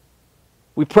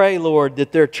 We pray, Lord,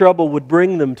 that their trouble would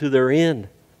bring them to their end,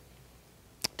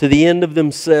 to the end of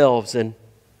themselves, and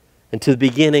to the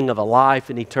beginning of a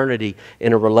life in eternity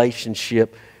in a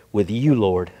relationship with You,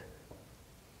 Lord.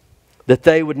 That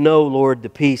they would know, Lord, the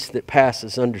peace that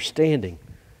passes understanding.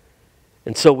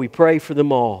 And so we pray for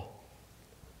them all,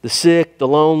 the sick, the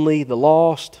lonely, the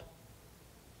lost,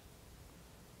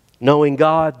 knowing,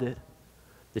 God,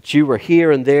 that You are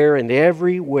here and there and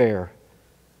everywhere,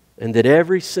 and that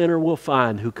every sinner will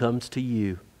find who comes to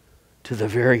You, to the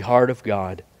very heart of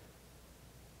God,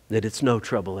 that it's no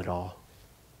trouble at all.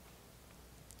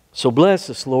 So bless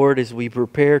us, Lord, as we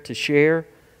prepare to share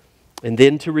and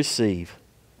then to receive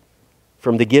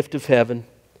from the gift of heaven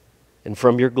and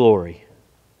from Your glory.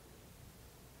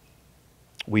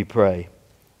 We pray.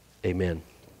 Amen.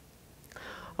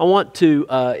 I want to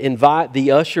invite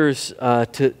the ushers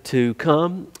to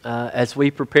come as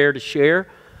we prepare to share.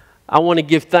 I want to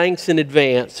give thanks in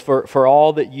advance for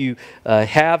all that you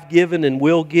have given and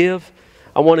will give.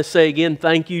 I want to say again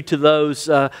thank you to those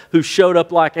who showed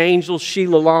up like angels,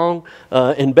 Sheila Long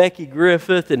and Becky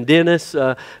Griffith and Dennis,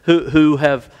 who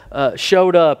have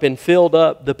showed up and filled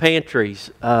up the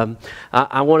pantries.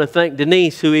 I want to thank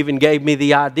Denise, who even gave me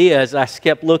the idea as I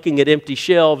kept looking at empty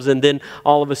shelves, and then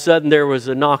all of a sudden there was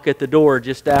a knock at the door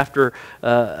just after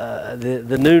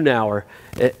the noon hour,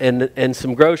 and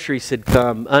some groceries had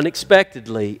come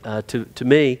unexpectedly to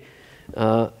me.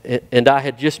 And I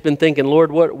had just been thinking,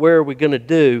 Lord, where are we going to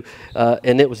do?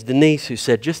 And it was Denise who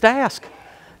said, just ask.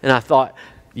 And I thought,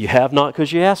 you have not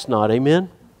because you ask not. Amen?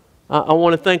 I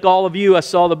want to thank all of you. I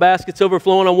saw the baskets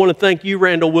overflowing. I want to thank you,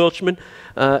 Randall Wilchman.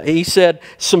 He said,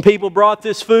 some people brought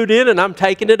this food in and I'm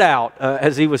taking it out,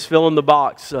 as he was filling the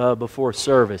box before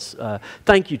service.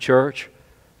 Thank you, church.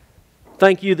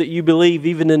 Thank you that you believe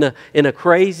even in a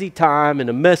crazy time, in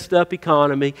a messed up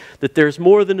economy, that there's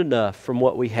more than enough from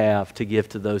what we have to give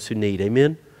to those who need.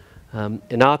 Amen?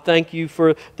 And I thank you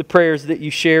for the prayers that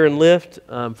you share and lift,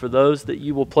 for those that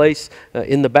you will place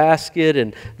in the basket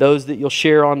and those that you'll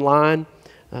share online.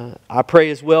 I pray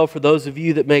as well for those of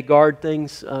you that may guard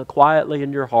things quietly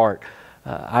in your heart.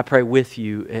 I pray with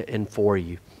you and for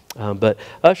you. But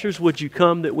ushers, would you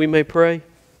come that we may pray?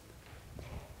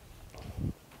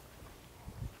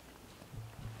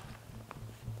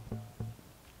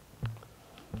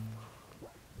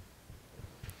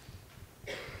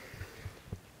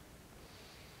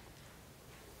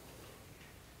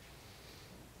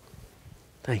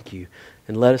 Thank you.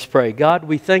 And let us pray. God,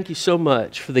 we thank you so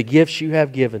much for the gifts you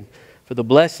have given, for the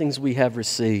blessings we have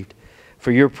received,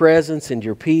 for your presence and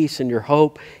your peace and your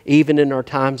hope, even in our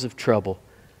times of trouble.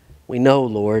 We know,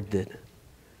 Lord, that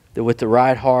with the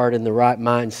right heart and the right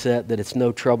mindset, that it's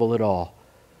no trouble at all.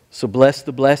 So bless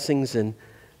the blessings and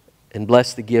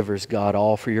bless the givers, God,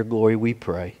 all for your glory we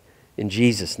pray. In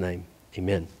Jesus' name,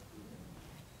 amen.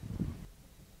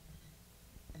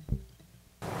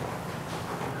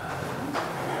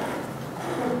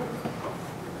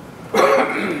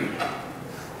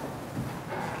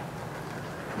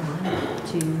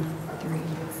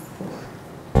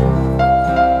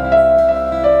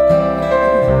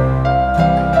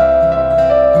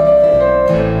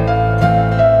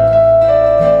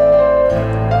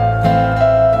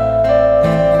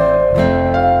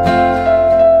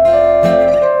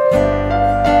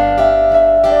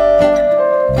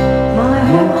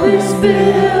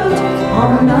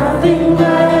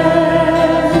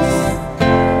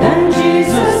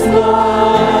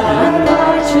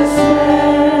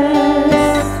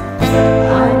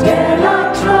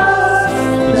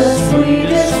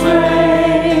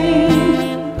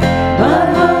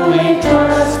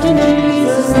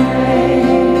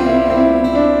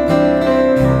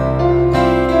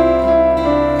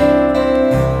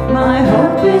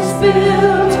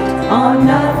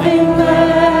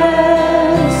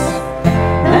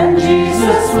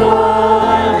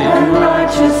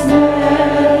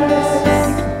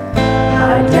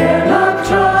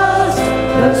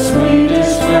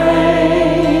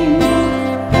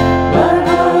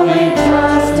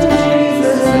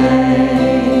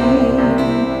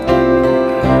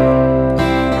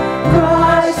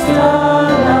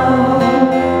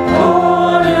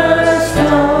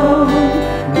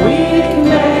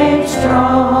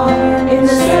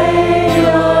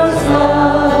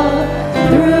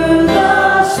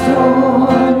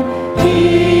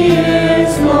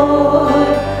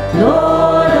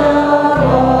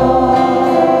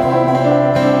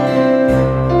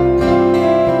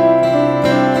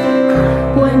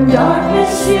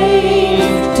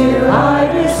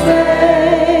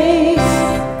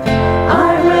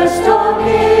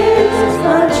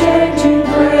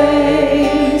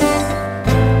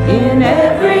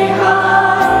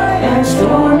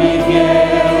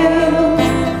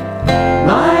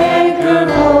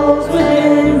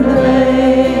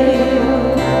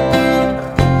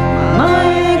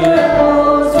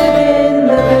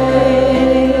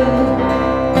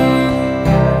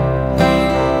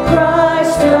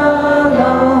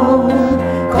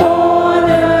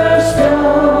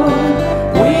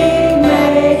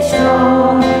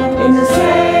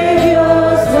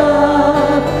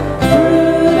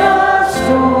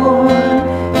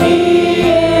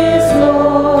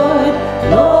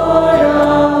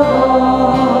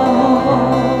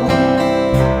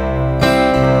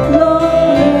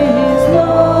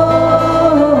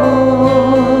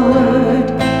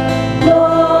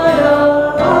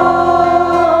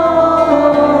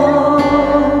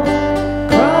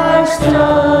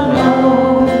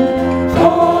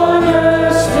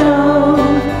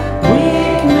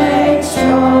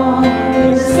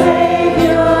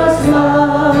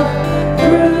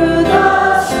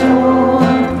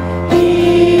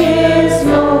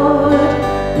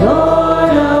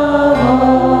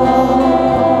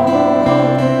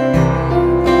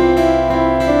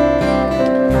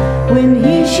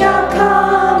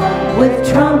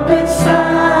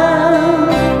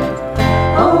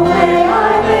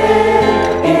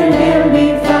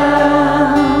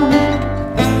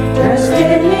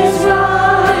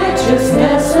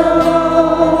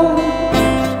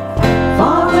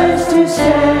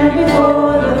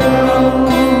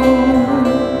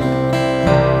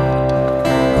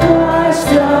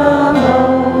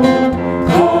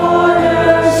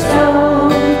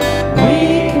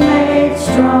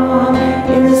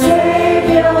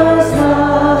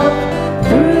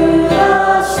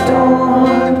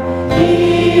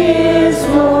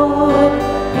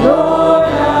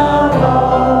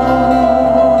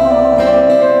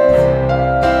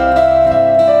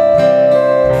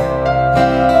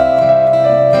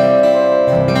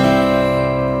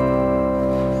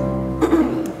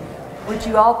 Would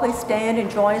you all please stand and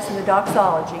join us in the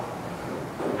doxology?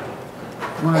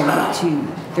 1, 2,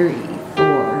 3,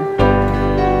 4.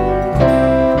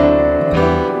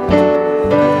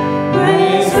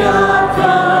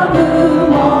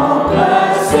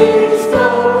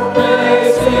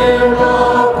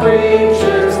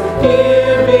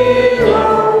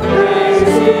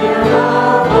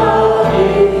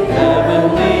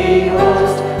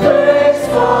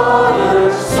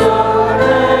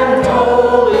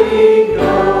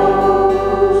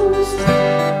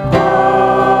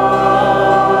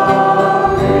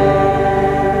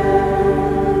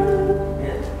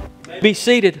 Be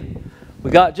seated. We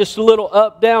got just a little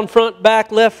up, down, front,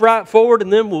 back, left, right, forward,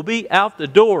 and then we'll be out the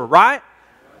door, right?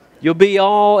 You'll be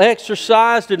all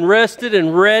exercised and rested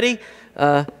and ready.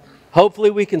 Hopefully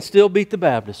we can still beat the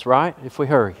Baptists, right? If we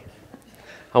hurry.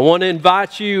 I want to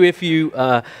invite you, if you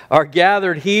are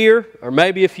gathered here, or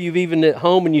maybe if you've even at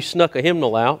home and you snuck a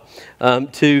hymnal out,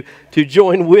 to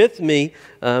join with me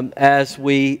as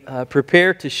we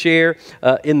prepare to share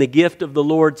in the gift of the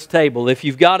Lord's table. If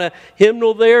you've got a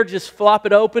hymnal there, just flop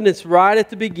it open. It's right at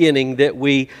the beginning that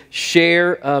we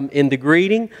share in the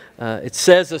greeting. It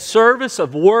says, "A service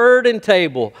of word and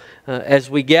table," as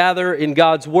we gather in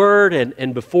God's Word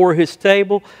and before His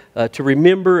table to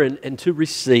remember and to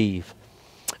receive.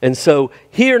 And so,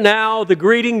 hear now the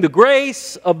greeting. The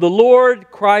grace of the Lord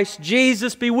Christ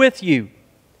Jesus be with you.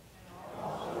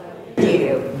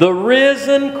 The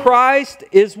risen Christ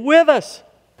is with us.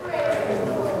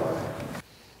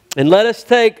 And let us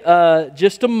take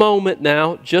just a moment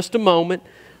now,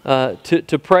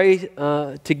 to pray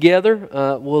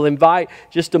together. We'll invite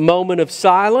just a moment of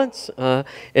silence,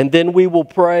 and then we will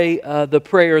pray the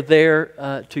prayer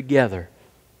there together.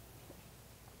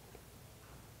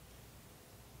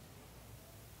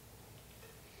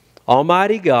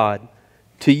 Almighty God,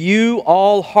 to you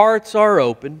all hearts are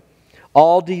open,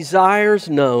 all desires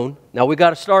known. Now we got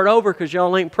to start over because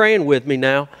y'all ain't praying with me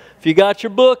now. If you got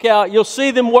your book out, you'll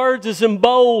see them words as in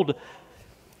bold.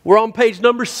 We're on page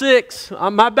number 6.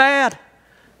 My bad.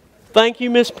 Thank you,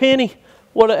 Miss Penny.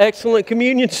 What an excellent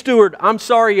communion steward. I'm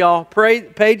sorry, y'all.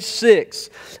 Page 6.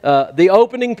 The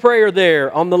opening prayer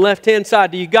there on the left-hand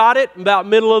side. Do you got it? About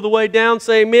middle of the way down.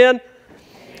 Say amen.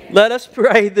 Let us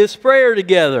pray this prayer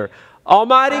together.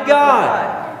 Almighty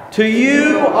God, to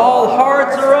you all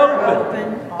hearts are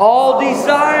open, all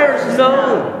desires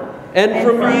known, and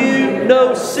from you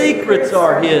no secrets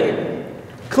are hidden.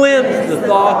 Cleanse the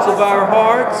thoughts of our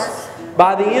hearts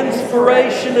by the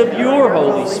inspiration of your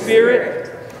Holy Spirit,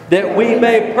 that we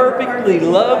may perfectly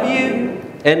love you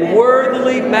and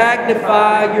worthily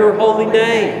magnify your holy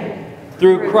name.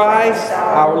 Through Christ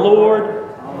our Lord.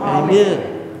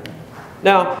 Amen.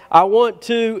 Now, I want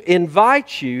to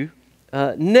invite you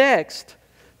next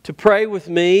to pray with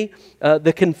me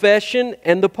the confession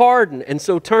and the pardon. And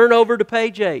so turn over to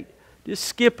page 8. Just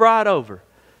skip right over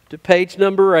to page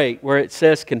number 8 where it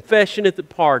says confession at the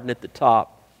pardon at the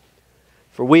top.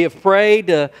 For we have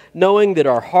prayed knowing that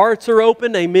our hearts are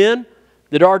open, amen,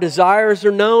 that our desires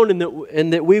are known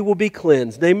and that we will be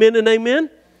cleansed. Amen and amen.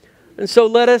 And so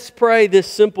let us pray this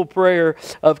simple prayer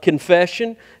of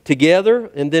confession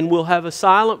together, and then we'll have a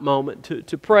silent moment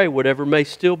to pray whatever may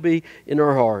still be in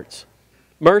our hearts.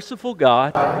 Merciful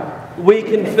God, we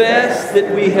confess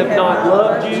that we have not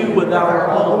loved you with our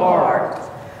whole heart.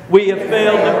 We have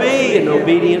failed to be an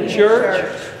obedient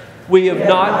church. We have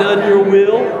not done your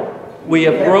will. We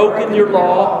have broken your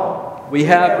law. We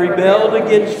have rebelled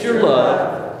against your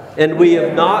love, and we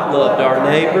have not loved our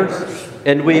neighbors.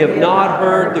 And we have not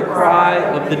heard the cry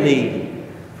of the needy.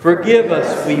 Forgive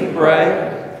us, we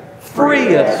pray.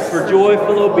 Free us for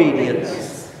joyful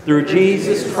obedience. Through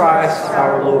Jesus Christ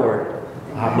our Lord.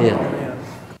 Amen.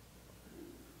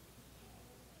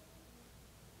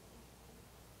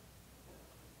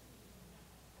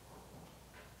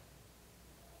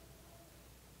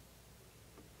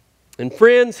 And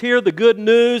friends, hear the good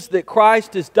news that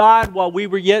Christ has died while we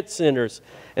were yet sinners.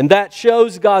 And that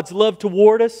shows God's love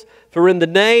toward us. For in the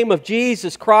name of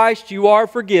Jesus Christ you are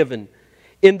forgiven.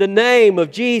 In the name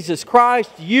of Jesus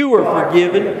Christ you are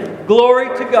forgiven.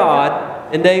 Glory to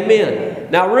God and amen.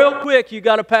 Now real quick, you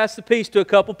got to pass the peace to a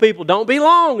couple people. Don't be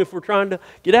long if we're trying to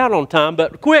get out on time,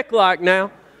 but quick like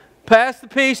now. Pass the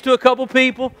peace to a couple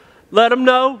people. Let them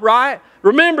know, right?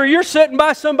 Remember, you're sitting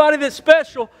by somebody that's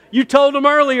special. You told them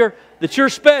earlier that you're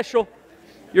special.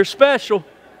 You're special.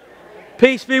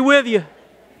 Peace be with you.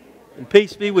 And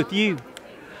peace be with you.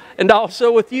 And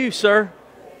also with you, sir.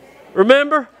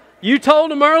 Remember, you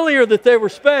told them earlier that they were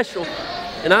special.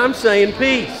 And I'm saying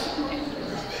peace.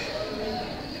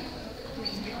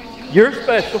 You're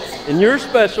special. And you're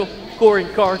special, Corey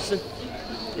and Carson.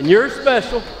 And you're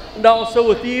special. And also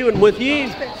with you and with you.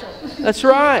 That's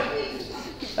right.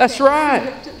 That's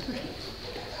right.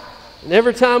 And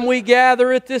every time we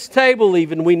gather at this table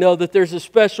even, we know that there's a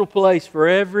special place for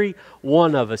every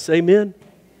one of us. Amen?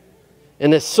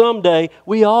 And that someday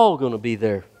we all going to be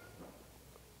there.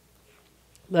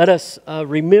 Let us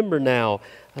remember now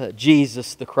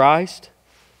Jesus the Christ,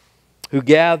 who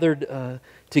gathered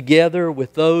together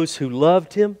with those who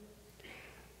loved Him,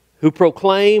 who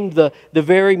proclaimed the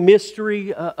very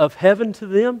mystery of heaven to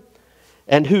them,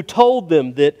 and who told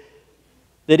them that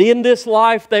That in this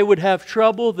life they would have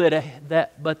trouble,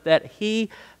 but that He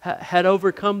had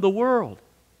overcome the world.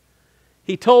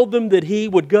 He told them that He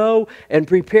would go and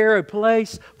prepare a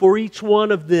place for each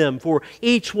one of them, for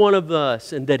each one of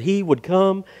us, and that He would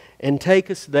come and take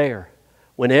us there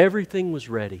when everything was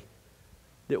ready.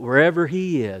 That wherever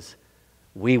He is,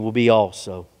 we will be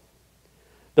also.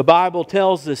 The Bible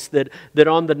tells us that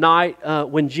on the night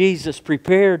when Jesus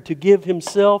prepared to give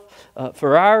Himself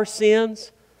for our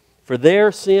sins, for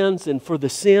their sins, and for the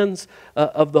sins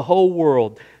of the whole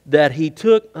world, that He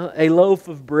took a loaf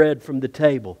of bread from the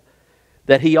table,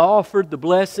 that He offered the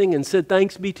blessing and said,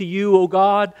 "Thanks be to you, O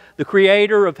God, the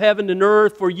Creator of heaven and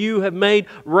earth, for you have made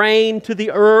rain to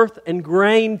the earth and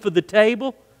grain for the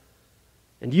table,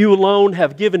 and you alone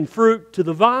have given fruit to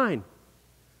the vine."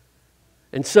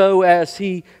 And so as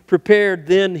He prepared,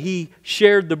 then He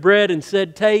shared the bread and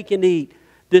said, "Take and eat.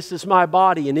 This is my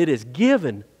body, and it is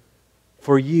given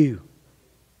for you."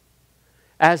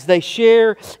 As they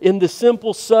share in the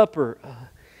simple supper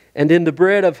and in the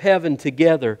bread of heaven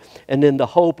together and in the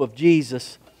hope of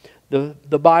Jesus,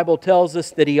 the Bible tells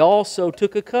us that He also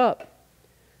took a cup,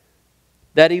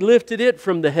 that He lifted it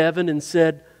from the heaven and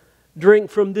said, "Drink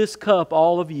from this cup,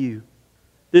 all of you.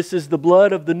 This is the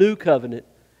blood of the new covenant.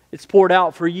 It's poured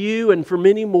out for you and for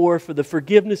many more for the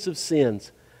forgiveness of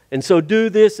sins. And so do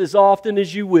this as often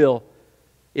as you will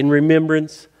in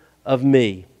remembrance of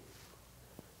me."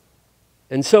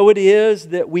 And so it is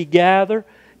that we gather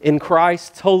in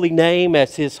Christ's holy name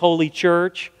as His holy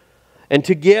church, and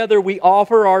together we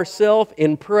offer ourselves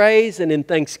in praise and in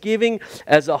thanksgiving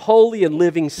as a holy and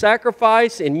living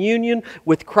sacrifice in union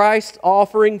with Christ's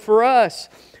offering for us.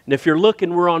 And if you're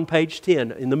looking, we're on page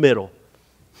 10 in the middle.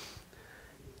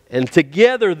 And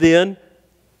together then,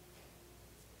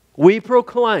 we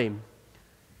proclaim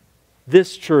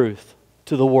this truth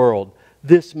to the world,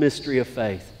 this mystery of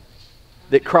faith.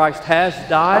 That Christ has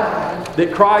died,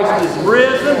 that Christ is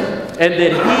risen, and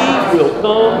that He will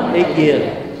come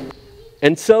again.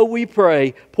 And so we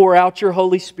pray, pour out your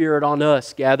Holy Spirit on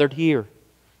us gathered here.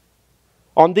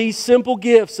 On these simple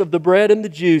gifts of the bread and the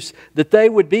juice, that they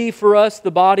would be for us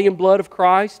the body and blood of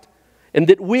Christ, and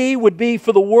that we would be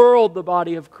for the world the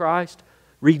body of Christ,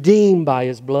 redeemed by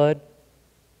His blood.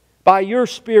 By your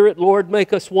Spirit, Lord,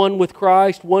 make us one with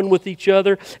Christ, one with each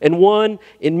other, and one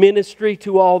in ministry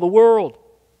to all the world,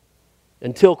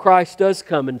 until Christ does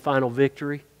come in final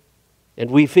victory, and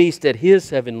we feast at His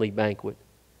heavenly banquet.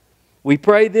 We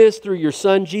pray this through your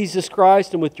Son, Jesus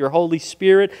Christ, and with your Holy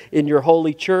Spirit in your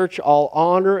holy church. All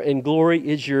honor and glory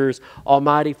is yours,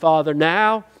 Almighty Father,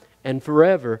 now and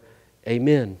forever.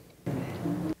 Amen.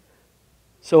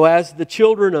 So as the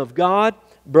children of God,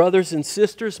 brothers and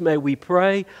sisters, may we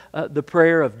pray the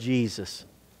prayer of Jesus.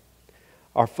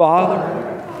 Our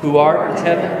Father, who art in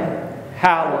heaven,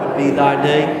 hallowed be Thy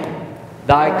name.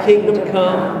 Thy kingdom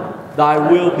come, Thy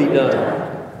will be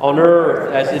done, on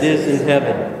earth as it is in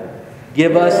heaven.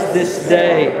 Give us this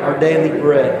day our daily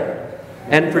bread,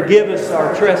 and forgive us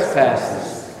our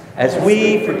trespasses, as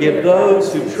we forgive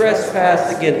those who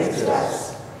trespass against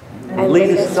us. And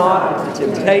lead us not into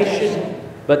temptation,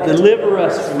 but deliver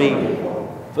us from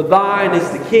evil. For Thine is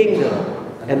the kingdom,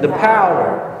 and the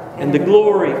power, and the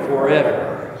glory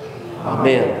forever.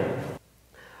 Amen.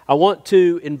 I want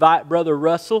to invite Brother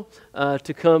Russell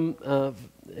to come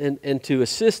and to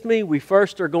assist me. We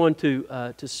first are going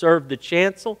to serve the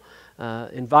chancel.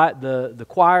 Invite the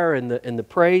choir and the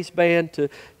praise band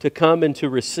to come and to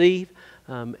receive.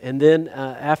 And then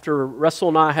after Russell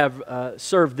and I have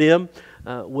served them,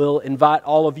 we'll invite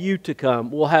all of you to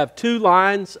come. We'll have two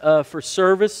lines for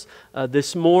service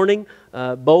this morning,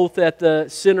 both at the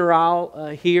center aisle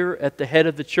here at the head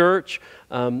of the church.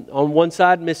 On one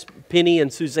side, Miss Penny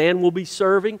and Suzanne will be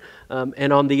serving,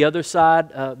 and on the other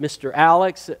side, Mr.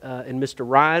 Alex and Mr.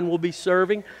 Ryan will be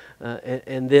serving.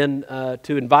 And then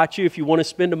to invite you, if you want to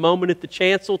spend a moment at the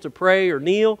chancel to pray or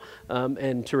kneel,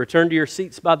 and to return to your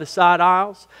seats by the side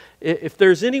aisles. If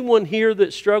there's anyone here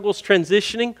that struggles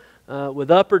transitioning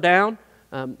with up or down,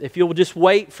 if you'll just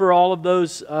wait for all of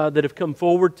those that have come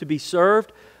forward to be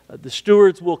served, the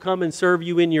stewards will come and serve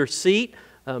you in your seat,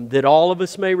 that all of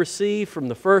us may receive from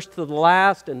the first to the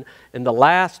last and the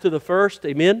last to the first.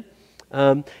 Amen.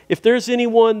 If there's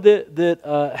anyone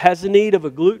that has a need of a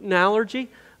gluten allergy,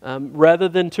 rather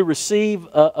than to receive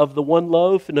of the one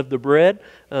loaf and of the bread,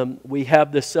 we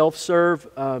have the self-serve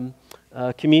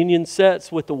communion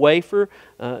sets with the wafer.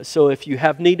 So if you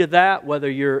have need of that, whether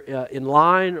you're in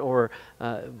line or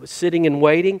sitting and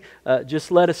waiting,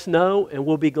 just let us know, and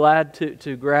we'll be glad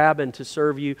to grab and to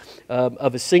serve you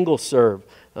of a single serve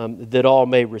that all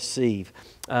may receive.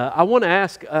 I want to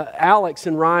ask Alex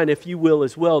and Ryan, if you will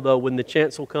as well, though, when the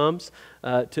chancel comes,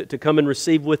 to come and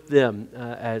receive with them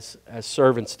as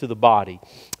servants to the body.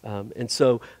 And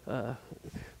so,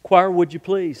 choir, would you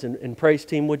please? And praise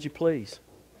team, would you please?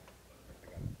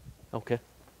 Okay.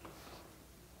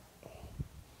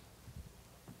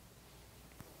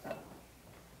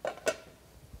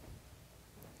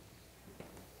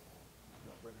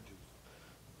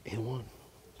 Either one.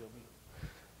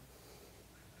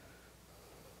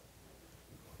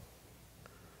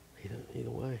 Either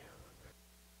way.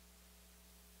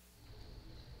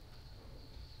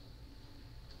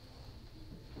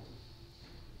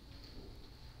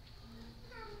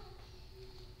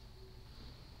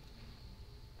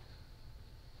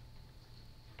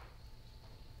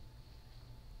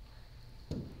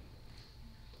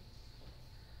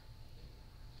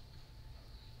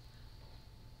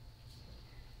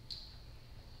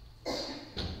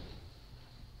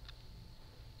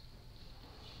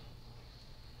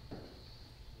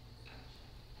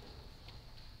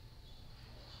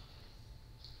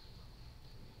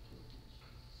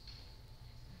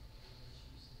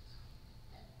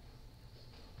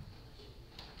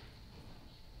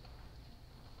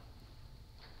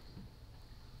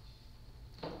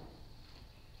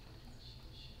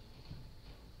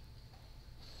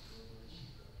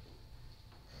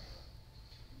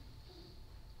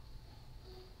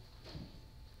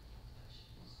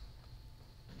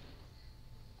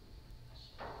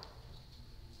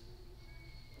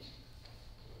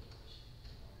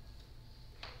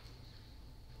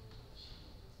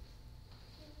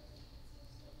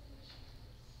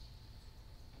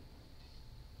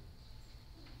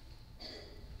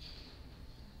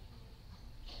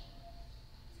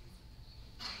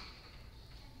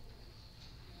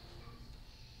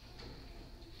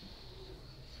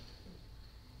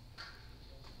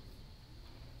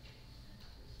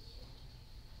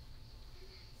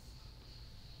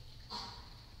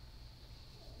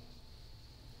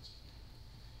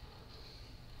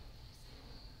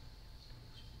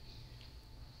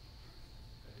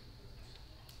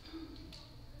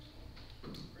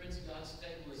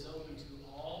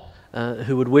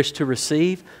 Who would wish to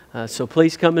receive. So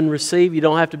please come and receive. You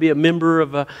don't have to be a member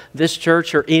of this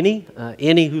church or any.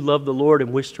 Any who love the Lord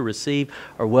and wish to receive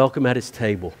are welcome at His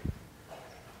table.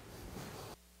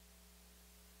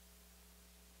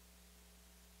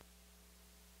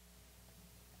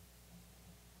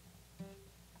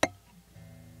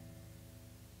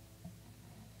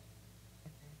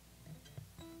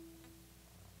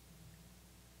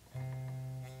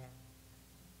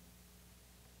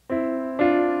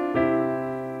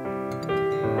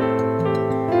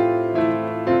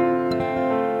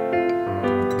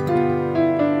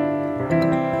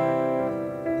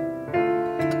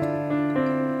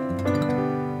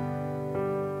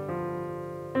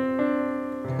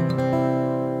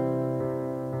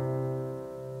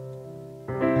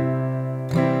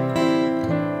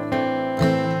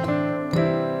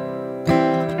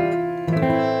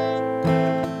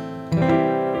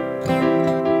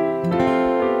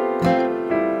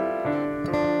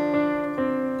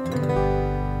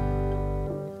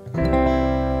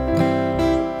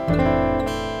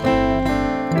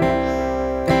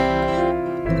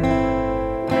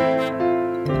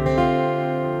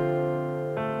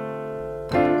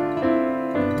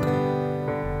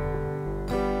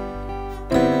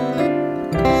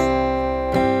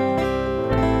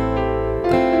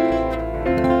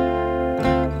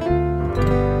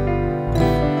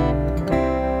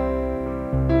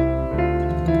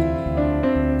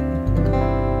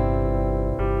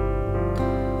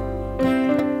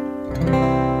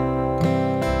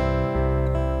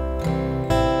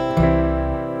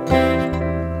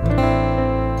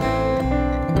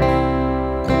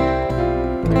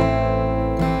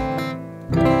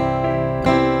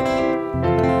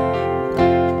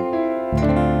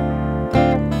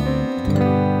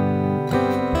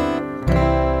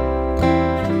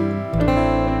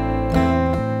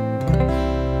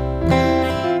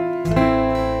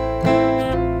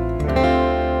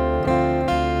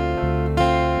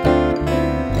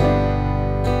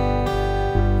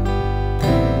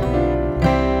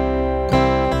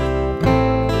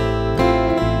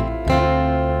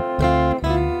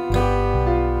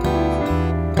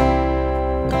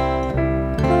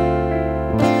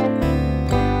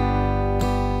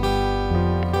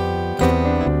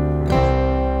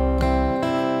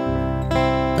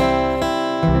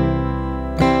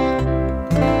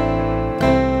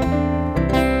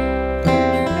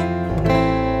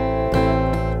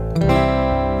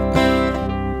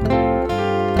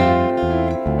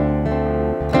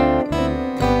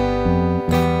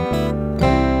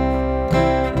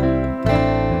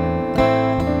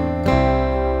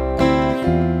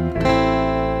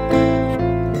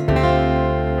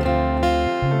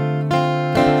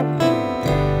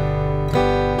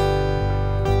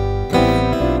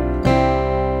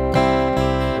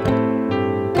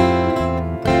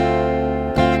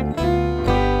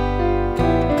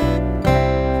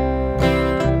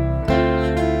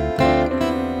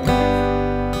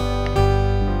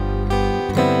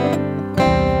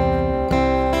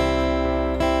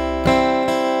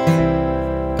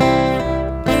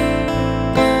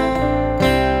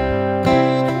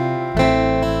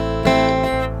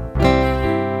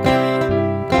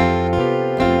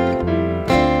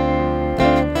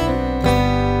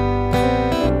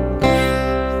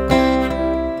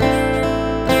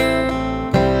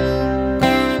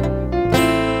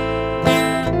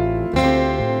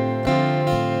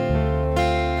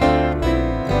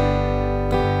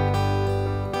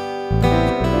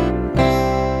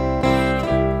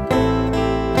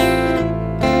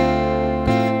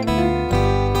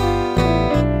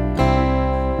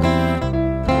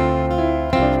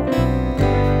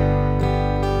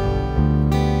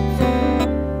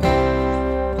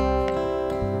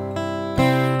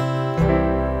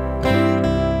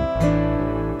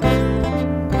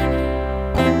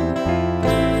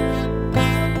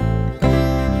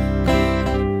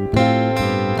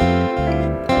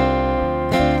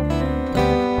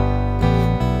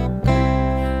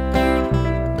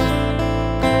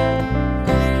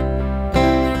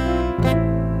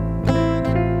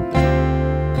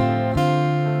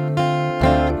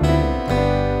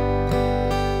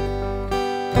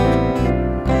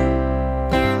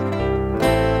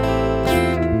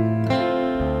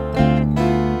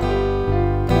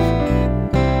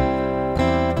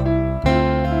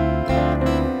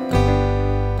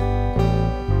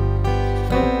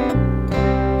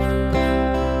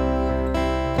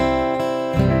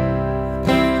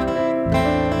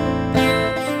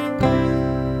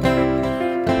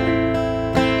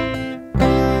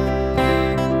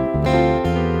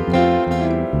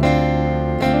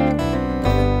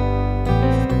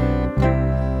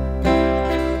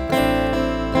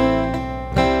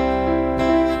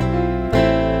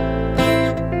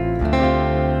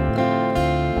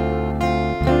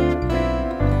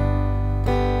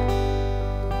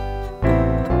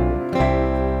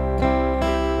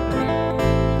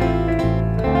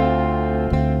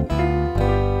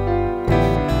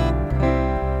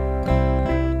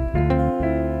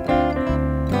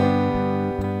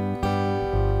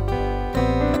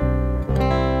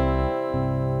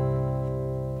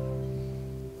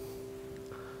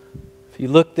 you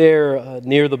look there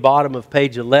near the bottom of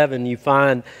page 11, you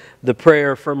find the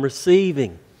prayer from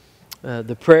receiving.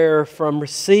 The prayer from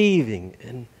receiving.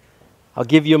 And I'll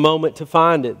give you a moment to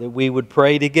find it, that we would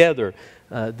pray together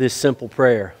this simple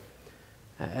prayer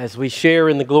as we share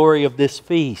in the glory of this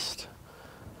feast,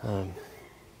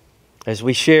 as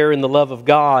we share in the love of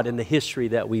God and the history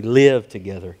that we live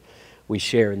together. We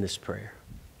share in this prayer.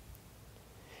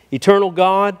 Eternal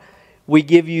God, we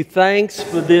give you thanks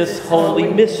for this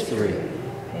holy mystery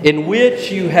in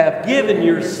which you have given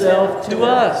yourself to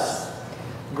us.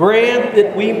 Grant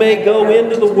that we may go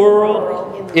into the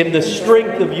world in the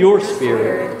strength of your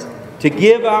Spirit to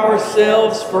give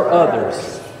ourselves for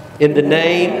others. In the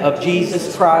name of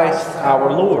Jesus Christ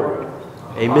our Lord.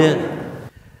 Amen.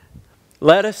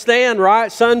 Let us stand,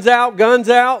 right? Sun's out, guns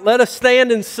out. Let us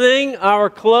stand and sing our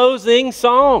closing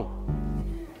song.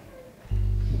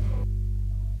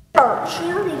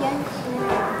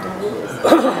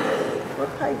 What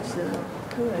page is it?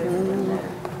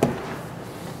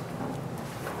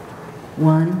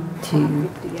 1, 2,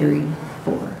 3,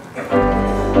 4.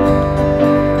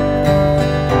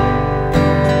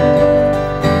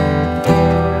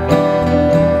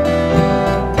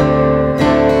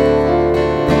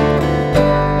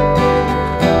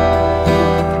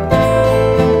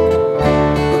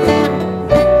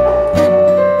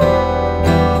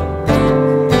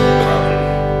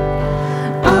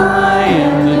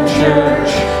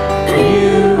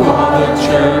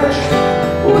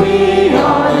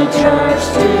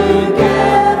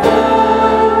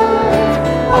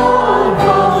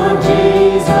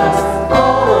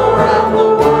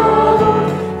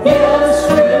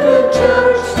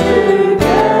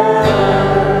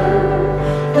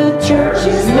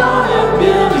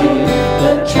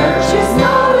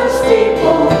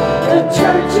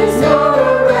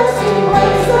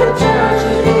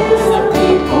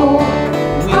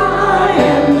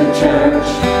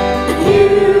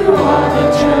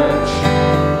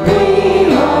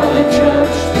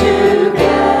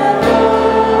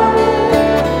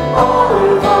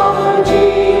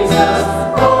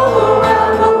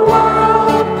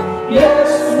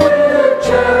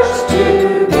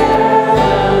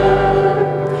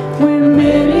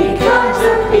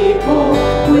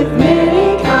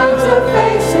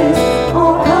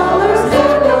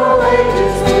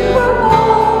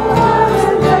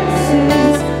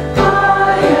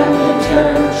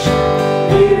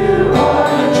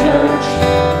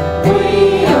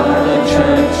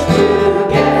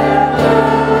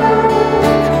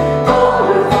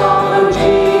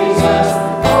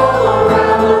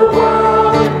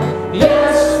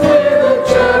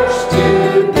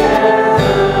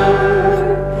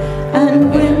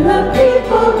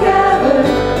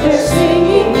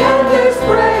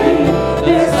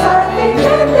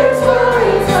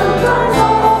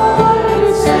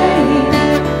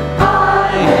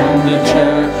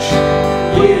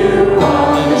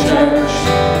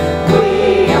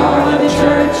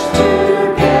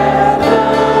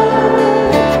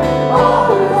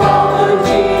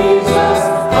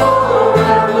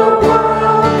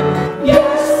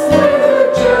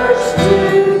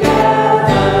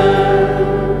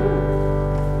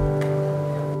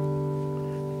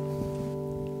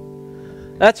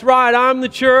 That's right, I'm the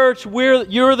church,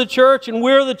 you're the church, and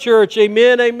we're the church.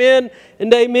 Amen, amen,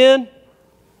 and amen.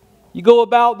 You go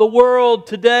about the world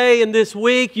today and this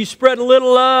week, you spread a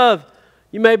little love.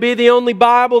 You may be the only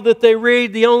Bible that they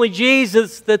read, the only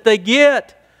Jesus that they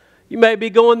get. You may be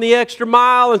going the extra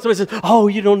mile, and somebody says, oh,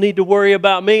 you don't need to worry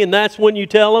about me. And that's when you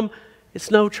tell them,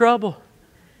 it's no trouble.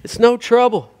 It's no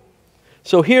trouble.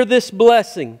 So hear this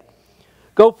blessing.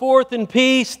 Go forth in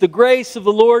peace, the grace of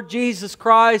the Lord Jesus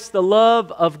Christ, the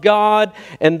love of God,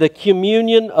 and the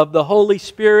communion of the Holy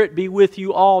Spirit be with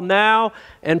you all now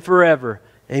and forever.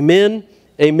 Amen,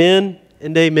 amen,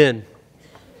 and amen.